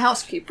anyway. The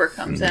housekeeper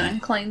comes in and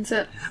cleans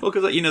it. Well,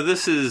 because,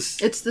 this is...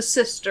 It's the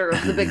sister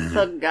of the big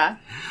thug guy.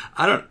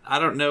 I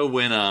don't know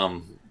when,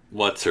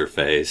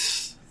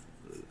 what's-her-face,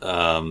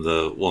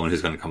 the woman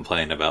who's going to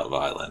complain about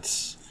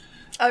violence.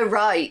 Oh,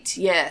 right.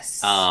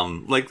 Yes.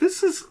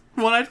 This is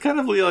what I'd kind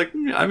of be like,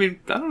 I mean,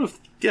 I don't know if...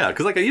 Yeah,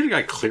 because a unit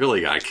guy clearly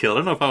got killed.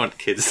 I don't know if I want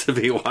kids to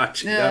be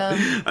watching that.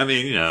 I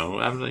mean,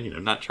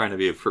 I'm not trying to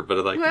be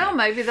but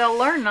maybe they'll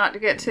learn not to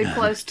get too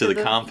close to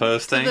the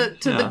compost thing.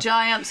 To the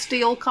giant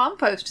steel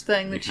compost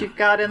thing that you've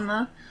got in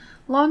the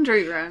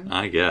laundry room.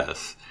 I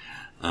guess.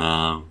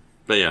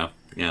 But yeah.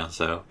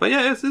 So, but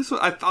yeah,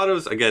 I thought it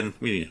was, again,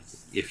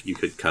 if you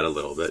could cut a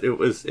little bit, it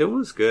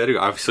was good.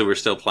 Obviously, we're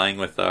still playing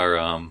with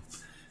our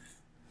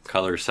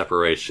color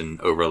separation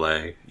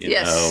overlay.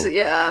 Yes,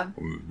 yeah.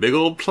 Big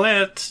old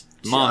plant.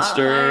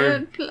 Monster.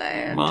 Giant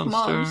plant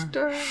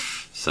monster.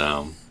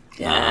 So,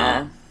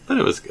 yeah. But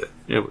it was good.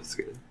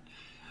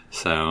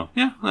 So,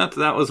 yeah,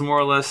 that was more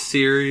or less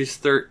series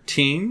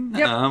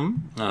 13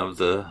 of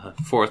the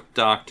Fourth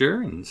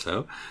Doctor. And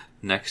so,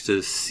 next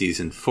is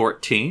season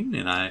 14.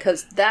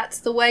 Because that's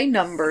the way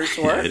numbers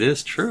work. Yeah, it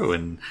is true.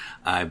 And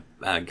I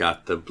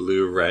got the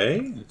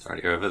Blu-ray. It's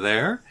already over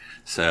there.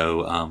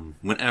 So,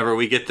 whenever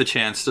we get the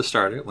chance to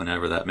start it,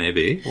 whenever that may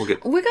be, we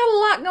got a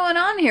lot going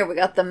on here. We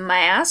got the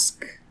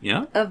mask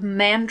of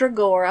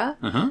Mandragora,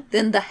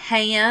 then the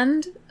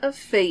hand of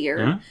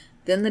fear,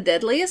 then the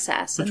Deadly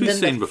Assassin, which we've then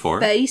seen the before.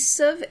 Face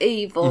of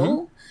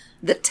Evil,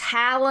 the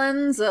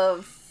Talons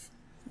of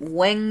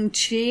Weng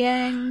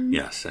Chiang.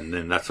 Yes, and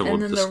then that's what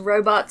and then the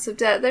Robots of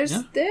Death.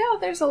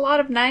 There's a lot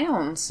of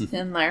nouns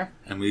in there.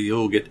 And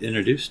you'll get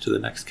introduced to the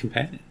next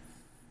companion.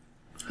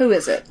 Who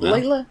is it? Well,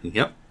 Layla?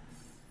 Yep.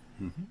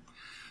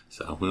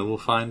 So we will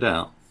find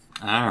out.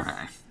 All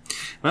right.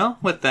 Well,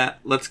 with that,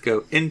 let's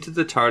go into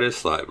the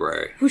TARDIS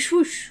library. Whoosh,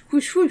 whoosh,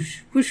 whoosh,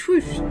 whoosh, whoosh,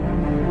 whoosh.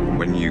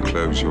 When you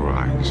close your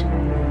eyes,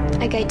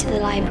 I go to the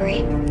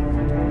library.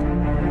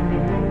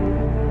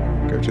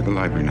 go to the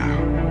library now.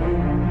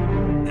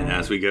 And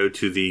as we go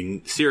to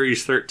the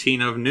series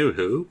 13 of New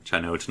Who, which I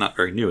know it's not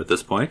very new at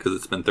this point because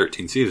it's been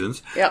 13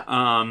 seasons. Yep.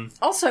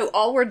 Also,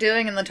 all we're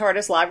doing in the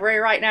TARDIS library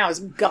right now is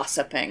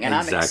gossiping, and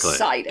exactly.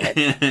 I'm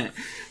excited.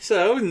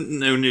 So,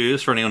 no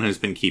news for anyone who's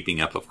been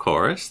keeping up, of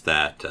course,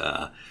 that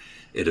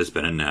it has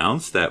been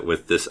announced that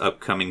with this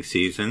upcoming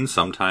season,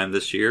 sometime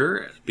this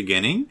year,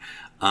 beginning,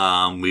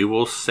 we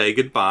will say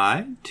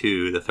goodbye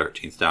to the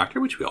 13th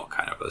Doctor, which we all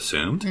kind of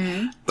assumed.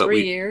 But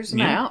 3 years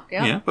now,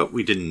 yeah. Yeah, but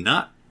we did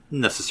not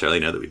necessarily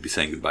know that we'd be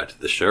saying goodbye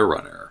to the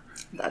showrunner.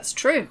 That's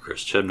true.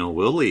 Chris Chibnall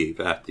will leave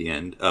at the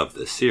end of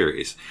this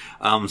series.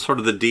 Sort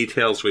of the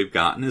details we've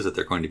gotten is that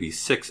there are going to be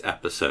 6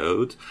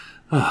 episodes.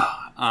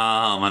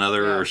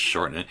 Another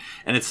short, and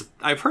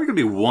I've heard it could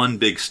be one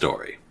big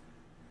story.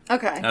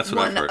 Okay. That's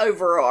what I've heard. One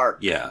overarch.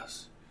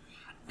 Yes.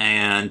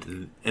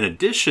 And in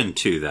addition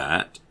to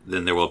that,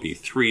 then there will be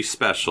 3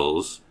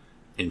 specials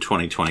in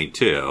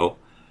 2022,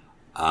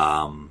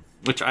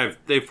 which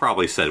they've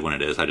probably said when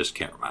it is. I just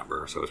can't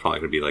remember. So it's probably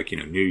going to be like,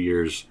 New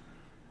Year's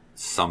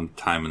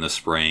sometime in the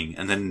spring.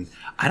 And then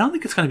I don't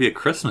think it's going to be a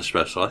Christmas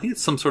special. I think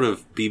it's some sort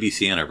of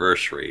BBC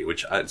anniversary,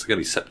 which it's going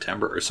to be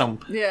September or some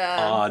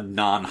odd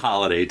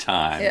non-holiday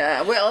time.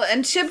 Yeah, well,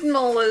 and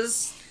Chibnall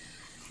is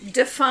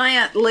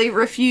defiantly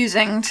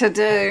refusing to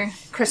do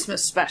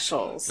Christmas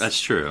specials. That's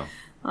true.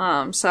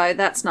 So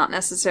that's not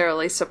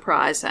necessarily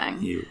surprising.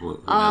 He was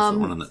the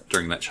one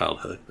during that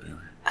childhood. But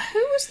anyway. Who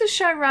was the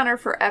showrunner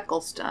for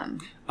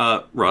Eccleston?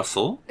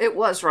 Russell. It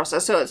was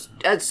Russell. So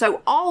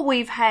so all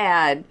we've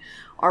had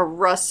are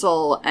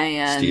Russell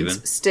and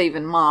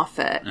Stephen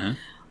Moffat,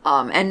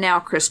 and now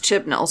Chris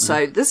Chibnall.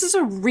 So this is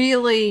a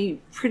really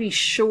pretty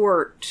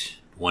short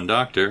One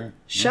Doctor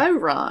show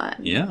run.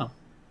 Yeah,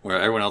 where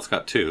everyone else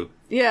got 2.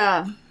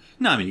 Yeah.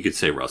 No, I mean you could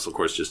say Russell, of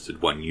course, just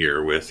did 1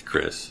 year with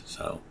Chris.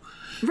 So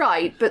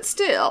right, but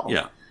still.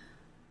 Yeah.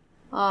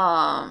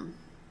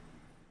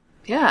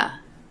 Yeah.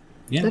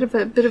 Yeah.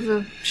 Bit of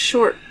a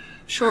short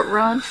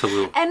run.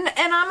 So and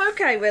I'm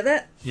okay with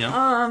it.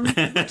 Yeah. And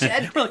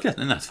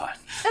that's fine.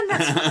 And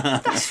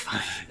that's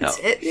fine. Yeah.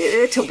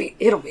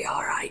 It'll be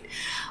all right.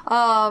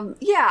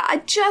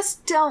 I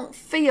just don't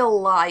feel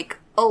like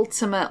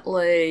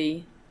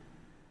ultimately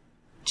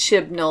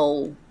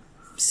Chibnall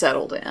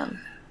settled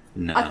in.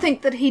 No. I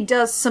think that he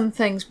does some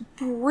things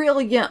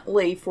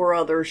brilliantly for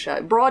other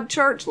shows.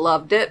 Broadchurch,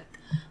 loved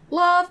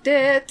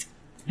it.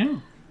 Yeah.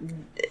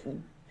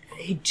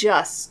 He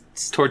just...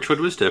 Torchwood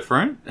was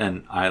different,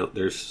 and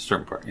there's a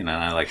certain part, and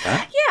I like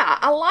that. Yeah,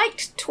 I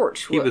liked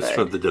Torchwood. He was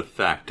the de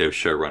facto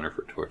showrunner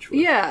for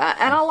Torchwood. Yeah,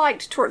 and I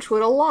liked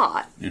Torchwood a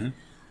lot.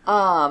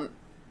 Mm-hmm.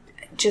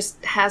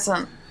 Just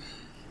hasn't...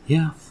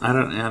 Yeah, I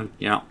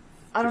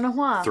don't know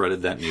why.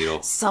 Threaded that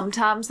needle.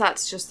 Sometimes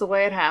that's just the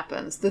way it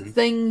happens. The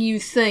thing you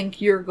think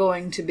you're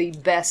going to be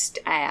best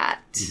at.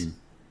 Mm-hmm.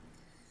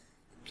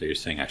 So you're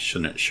saying I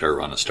shouldn't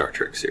showrun a Star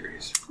Trek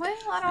series? Well,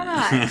 I don't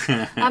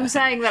know. I'm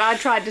saying that I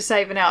tried to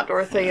save an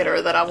outdoor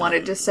theater that I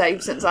wanted to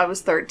save since I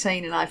was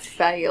 13 and I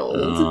failed.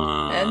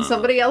 And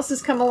somebody else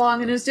has come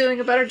along and is doing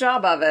a better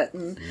job of it.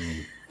 And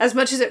as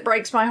much as it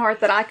breaks my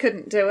heart that I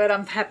couldn't do it,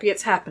 I'm happy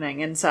it's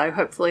happening. And so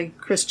hopefully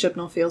Chris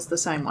Chibnall feels the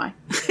same way.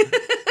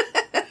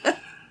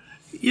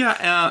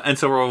 Yeah, and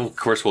so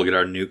we'll get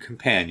our new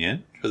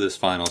companion for this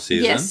final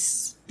season.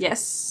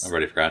 Yes. I've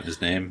already forgotten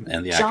his name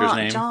and the actor's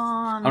name.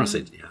 John. I want to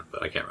say,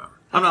 but I can't remember.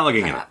 I'm not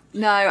looking at it.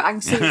 No, I can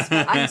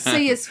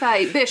see his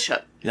face.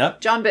 Bishop. Yep.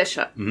 John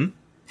Bishop. Mm-hmm.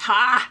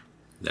 Ha!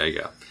 There you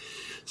go.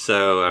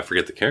 So I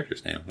forget the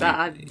character's name.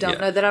 I don't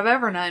know that I've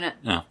ever known it.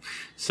 No.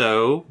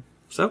 So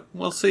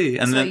we'll see.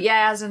 And then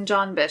Yaz and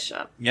John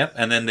Bishop. Yep.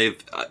 And then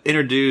they've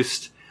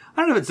introduced.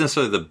 I don't know if it's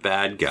necessarily the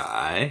bad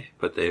guy,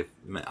 but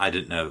I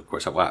didn't know. Of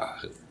course,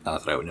 not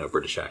that I would know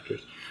British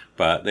actors,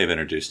 but they've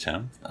introduced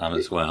him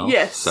as well.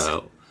 Yes.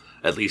 So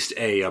at least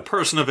a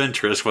person of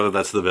interest, whether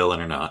that's the villain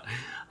or not.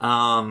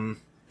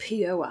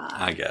 POI.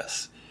 I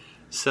guess.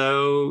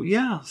 So,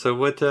 yeah. So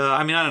what,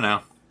 I don't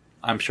know.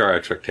 I'm sure our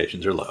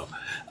expectations are low.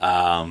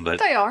 But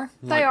They are.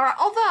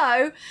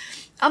 Although,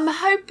 I'm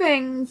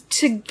hoping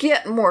to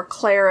get more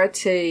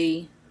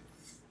clarity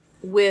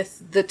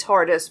with the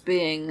TARDIS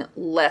being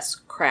less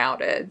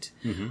crowded.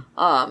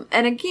 Mm-hmm.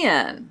 And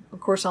again,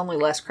 of course, only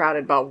less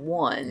crowded by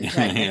one,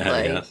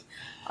 technically.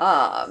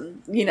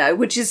 Yes.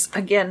 Which is,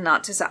 again,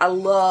 not to say I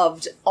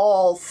loved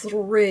all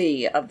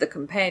 3 of the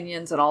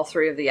companions and all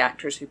 3 of the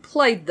actors who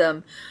played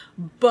them,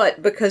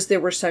 but because there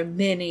were so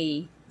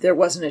many, there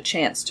wasn't a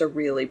chance to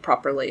really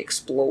properly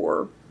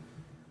explore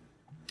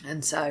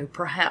And so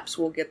perhaps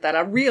we'll get that.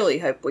 I really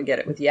hope we get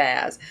it with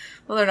Yaz.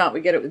 Whether or not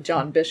we get it with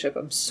John Bishop,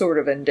 I'm sort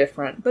of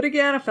indifferent. But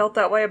again, I felt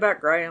that way about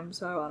Graham,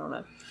 so I don't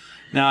know.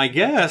 Now,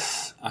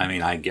 that's what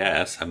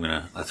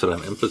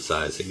I'm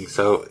emphasizing.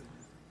 So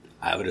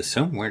I would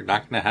assume we're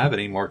not going to have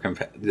any more,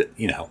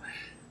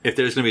 if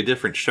there's going to be a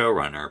different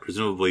showrunner,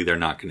 presumably they're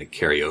not going to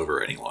carry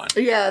over anyone.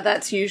 Yeah,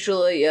 that's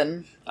usually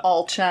an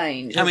all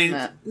change, isn't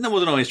it? That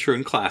wasn't always true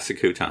in classic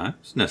Who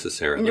times,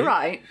 necessarily. You're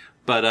right.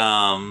 But,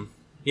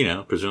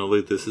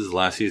 presumably this is the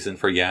last season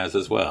for Yaz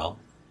as well.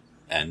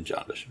 And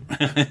John Bishop.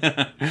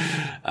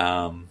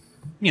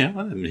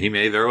 He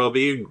may very well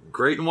be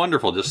great and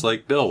wonderful, just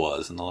like Bill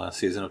was in the last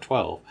season of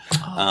 12.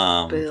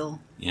 Bill.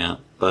 Yeah,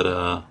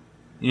 but,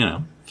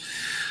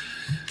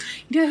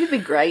 who'd be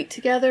great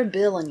together?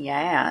 Bill and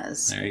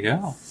Yaz. There you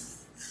go.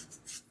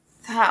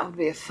 That would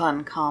be a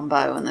fun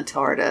combo in the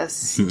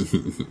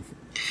TARDIS.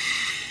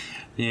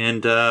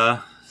 And,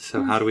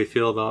 so how do we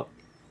feel about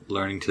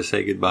learning to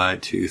say goodbye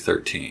to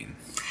 13?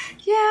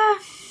 Yeah,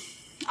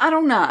 I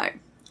don't know.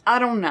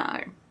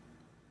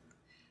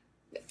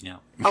 Yeah.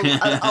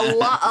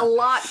 a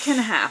lot can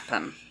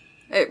happen.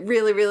 It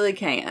really, really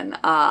can.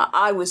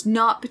 I was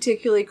not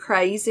particularly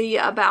crazy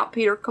about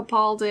Peter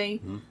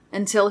Capaldi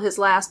until his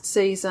last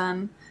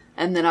season,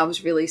 and then I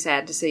was really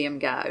sad to see him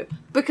go.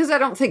 Because I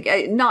don't think,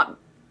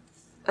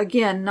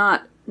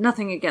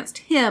 nothing against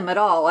him at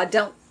all. I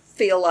don't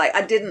feel like,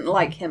 I didn't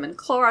like him and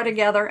Clara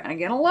together, and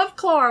again, I love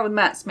Clara with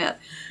Matt Smith.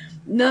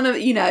 None of,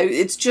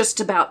 it's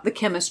just about the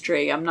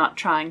chemistry. I'm not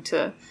trying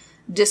to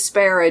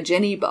disparage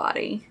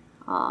anybody.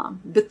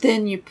 But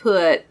then you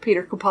put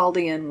Peter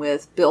Capaldi in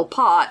with Bill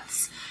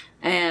Potts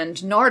and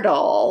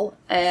Nardole,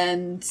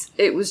 and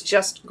it was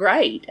just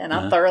great. And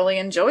I thoroughly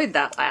enjoyed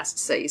that last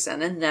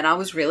season. And then I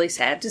was really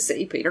sad to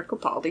see Peter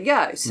Capaldi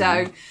go.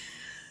 So,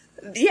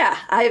 yeah,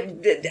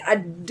 I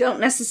don't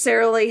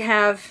necessarily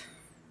have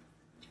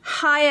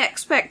high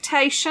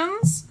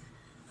expectations,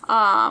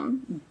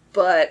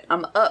 but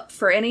I'm up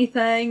for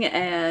anything.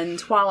 And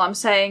while I'm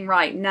saying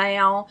right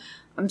now,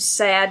 I'm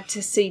sad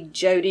to see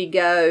Jodie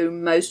go,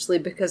 mostly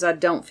because I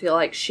don't feel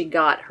like she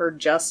got her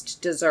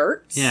just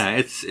desserts. Yeah,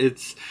 it's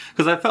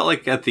because I felt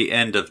like at the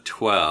end of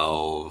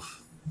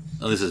 12,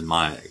 this is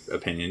my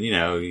opinion,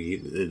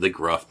 the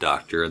gruff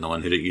doctor and the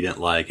one who you didn't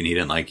like and he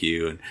didn't like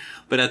you.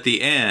 But at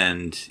the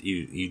end,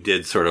 you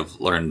did sort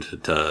of learn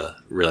to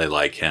really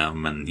like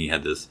him, and he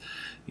had this,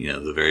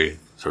 the very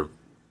sort of,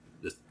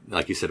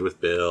 like you said,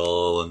 with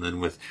Bill, and then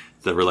with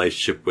the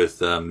relationship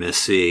with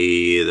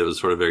Missy that was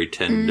sort of very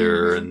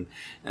tender,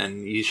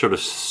 and you sort of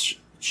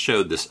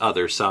showed this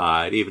other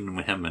side. Even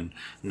when him and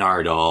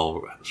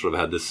Nardole sort of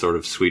had this sort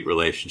of sweet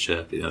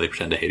relationship, they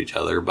pretend to hate each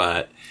other,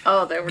 but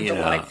they were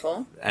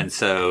delightful. And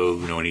so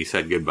when he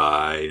said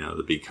goodbye,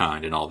 the be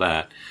kind and all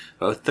that.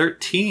 But with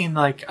 13,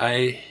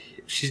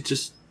 she's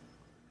just.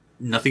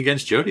 Nothing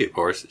against Jodie, of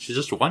course. She's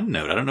just one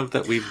note. I don't know if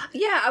that we've.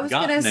 Yeah, I was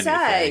going to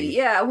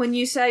say, when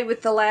you say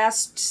with the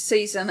last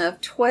season of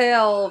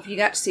 12, you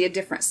got to see a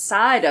different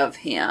side of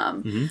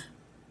him. Mm-hmm.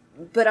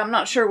 But I'm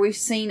not sure we've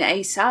seen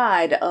a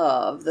side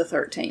of the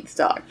 13th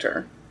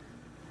Doctor.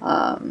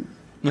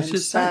 Which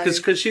is sad,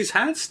 because she's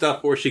had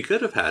stuff where she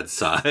could have had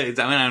sides.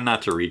 I mean, I'm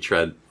not to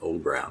retread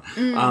old ground.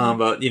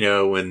 But,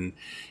 when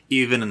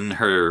even in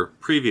her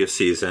previous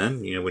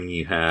season, when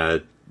you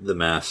had The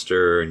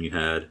Master and you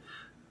had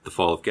The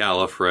Fall of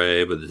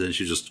Gallifrey, but then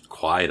she's just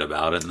quiet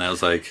about it, and I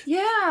was like,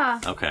 yeah,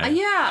 okay,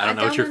 yeah, I don't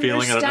know what you're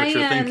feeling, I don't know what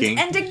you're thinking.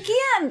 And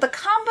again, the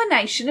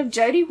combination of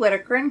Jodie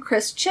Whittaker and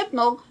Chris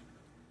Chibnall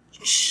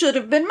should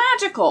have been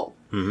magical.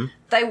 Mm-hmm.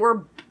 They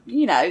were,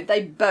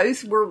 they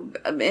both were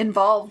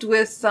involved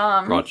with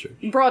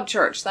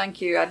Broadchurch.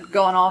 Thank you. I'd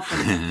gone off,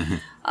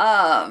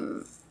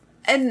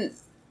 and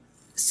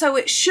so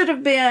it should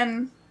have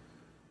been,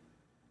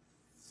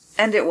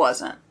 and it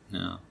wasn't.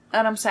 Yeah.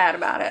 And I'm sad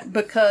about it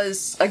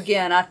because,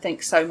 again, I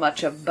think so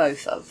much of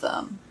both of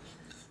them.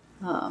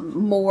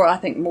 I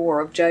think more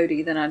of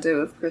Jodie than I do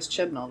of Chris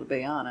Chibnall, to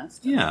be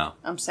honest. Yeah.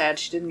 I'm sad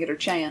she didn't get her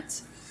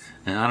chance.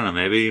 And I don't know,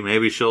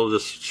 maybe she'll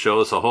just show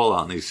us a whole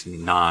lot in these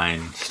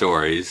 9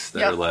 stories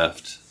that are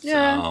left.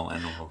 Yeah.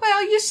 So,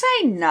 well, you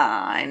say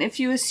 9. If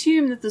you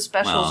assume that the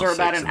specials are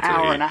about an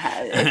hour and a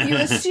half. If you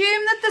assume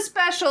that the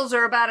specials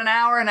are about an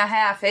hour and a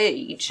half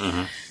each.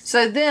 Mm-hmm.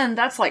 So then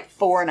that's like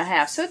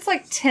 4.5. So it's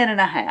like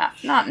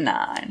 10.5, not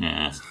 9.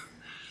 Yeah.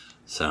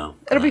 So.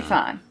 It'll be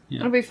fine.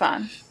 Yeah. It'll be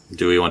fine.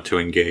 Do we want to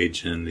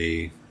engage in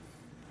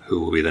who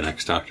will be the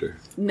next Doctor?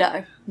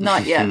 No,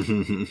 not yet.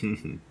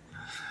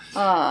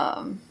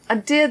 I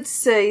did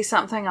see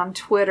something on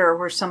Twitter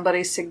where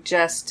somebody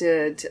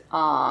suggested,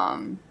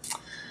 I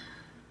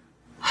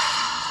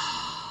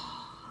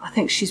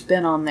think she's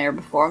been on there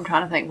before. I'm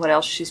trying to think what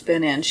else she's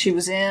been in. She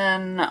was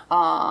in,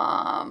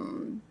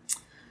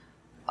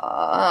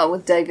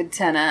 with David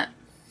Tennant,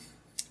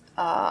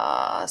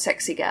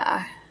 sexy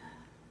guy,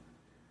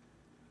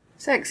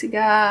 sexy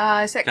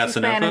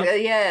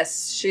Spanish.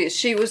 Yes,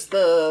 she was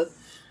the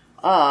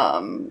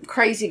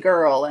crazy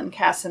girl in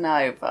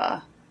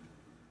Casanova.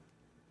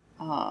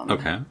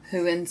 Okay.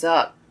 Who ends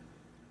up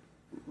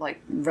like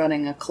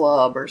running a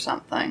club or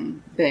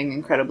something, being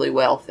incredibly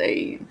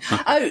wealthy.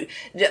 Oh,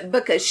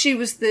 because she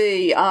was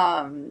the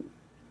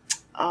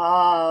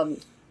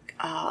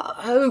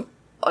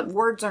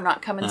words are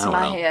not coming to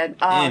my head.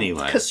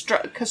 Anyway,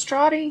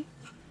 Castrati.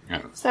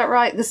 Oh. Is that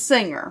right? The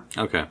singer.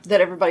 Okay. That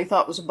everybody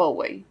thought was a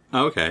boy.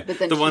 Okay. But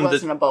then the she one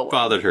wasn't that a boy.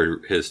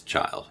 fathered his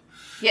child.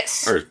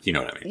 Yes. Or, you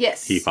know what I mean.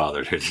 Yes. He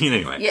fathered her.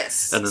 Anyway.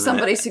 Yes. And then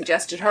Somebody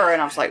suggested her,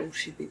 and I was like, oh,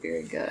 she'd be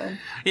very good.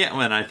 Yeah,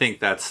 well, and I think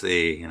that's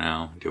the,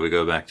 do we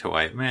go back to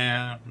white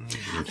man?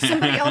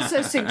 Somebody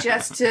also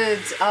suggested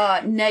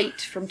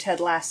Nate from Ted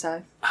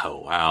Lasso.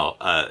 Oh,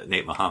 wow.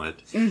 Nate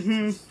Mohammed.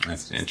 Mm-hmm.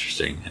 That's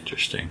interesting.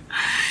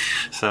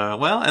 So,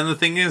 well, and the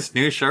thing is,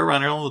 new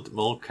showrunner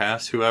will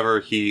cast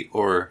whoever he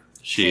or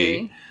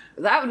she.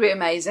 That would be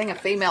amazing, a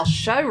female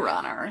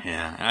showrunner.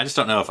 Yeah, I just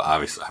don't know if,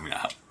 obviously,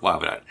 why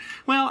would I?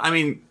 Well, I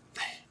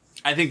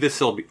think this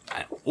will be,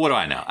 what do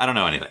I know? I don't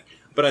know anything.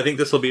 But I think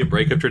this will be a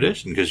break of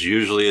tradition, because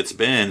usually it's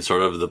been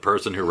sort of the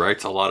person who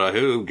writes a lot of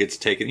Who gets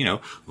taken,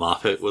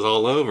 Moffat was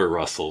all over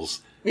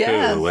Russell's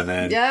Who, and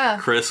then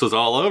Chris was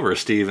all over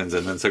Stevens,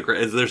 and then so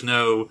there's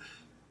no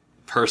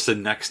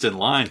person next in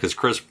line, because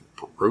Chris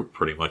wrote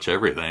pretty much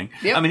everything.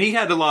 Yep. He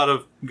had a lot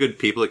of good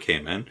people that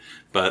came in,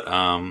 but,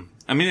 and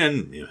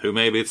Who,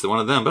 maybe it's one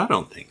of them, but I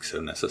don't think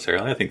so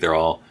necessarily. I think they're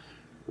all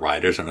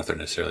writers. I don't know if they're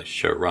necessarily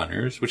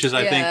showrunners, which is,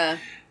 I think,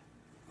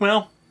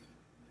 well,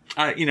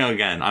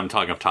 again, I'm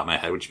talking off the top of my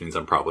head, which means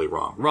I'm probably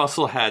wrong.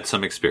 Russell had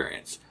some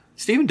experience.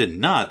 Stephen did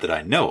not, that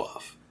I know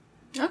of.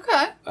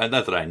 Okay.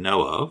 Not that I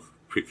know of.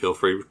 Feel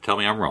free to tell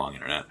me I'm wrong,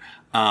 Internet.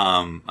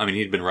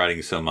 He'd been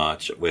writing so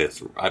much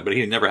but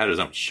he never had his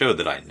own show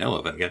that I know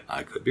of. And again,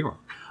 I could be wrong.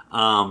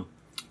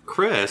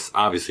 Chris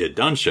obviously had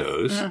done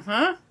shows,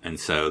 and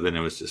so then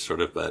it was just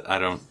sort of, but I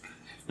don't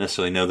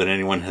necessarily know that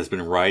anyone has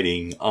been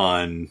writing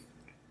on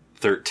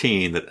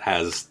 13 that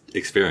has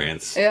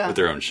experience with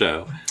their own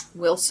show.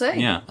 We'll see.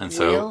 Yeah, and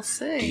so we'll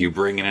see. Do you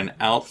bring in an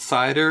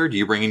outsider? Do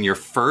you bring in your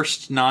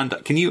first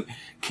Can you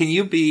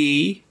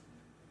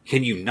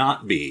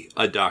not be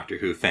a Doctor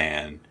Who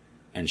fan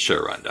and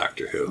showrun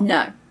Doctor Who?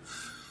 No,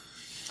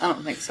 I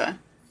don't think so.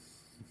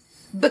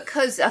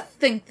 Because I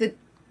think that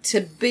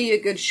to be a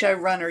good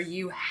showrunner,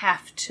 you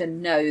have to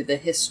know the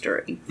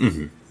history.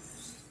 Mm-hmm.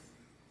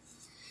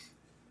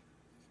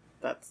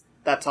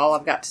 That's all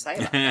I've got to say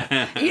about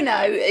that.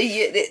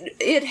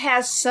 It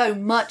has so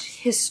much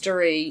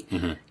history,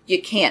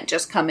 you can't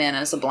just come in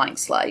as a blank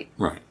slate.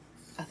 Right.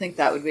 I think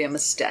that would be a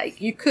mistake.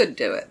 You could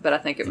do it, but I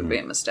think it would be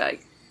a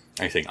mistake.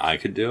 I think I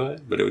could do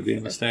it, but it would be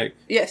a mistake?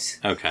 Yes.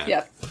 Okay.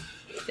 Yeah.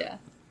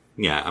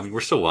 Yeah,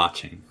 we're still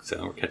watching,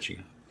 so we're catching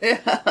up.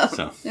 Yeah,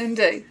 so.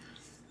 Indeed.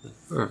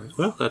 All right.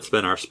 Well, that's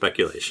been our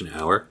speculation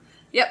hour.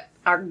 Yep,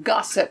 our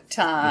gossip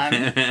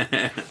time.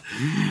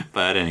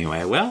 But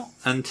anyway, well,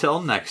 until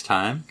next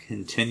time,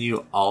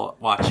 continue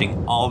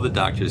watching all the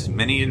Doctor's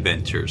many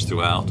adventures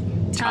throughout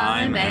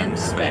time and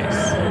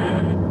space.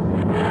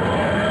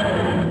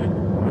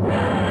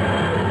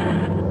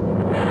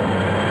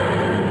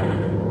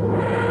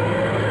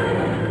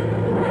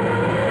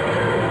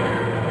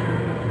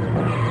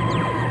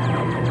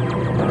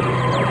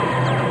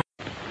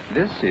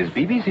 This is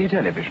BBC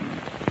Television.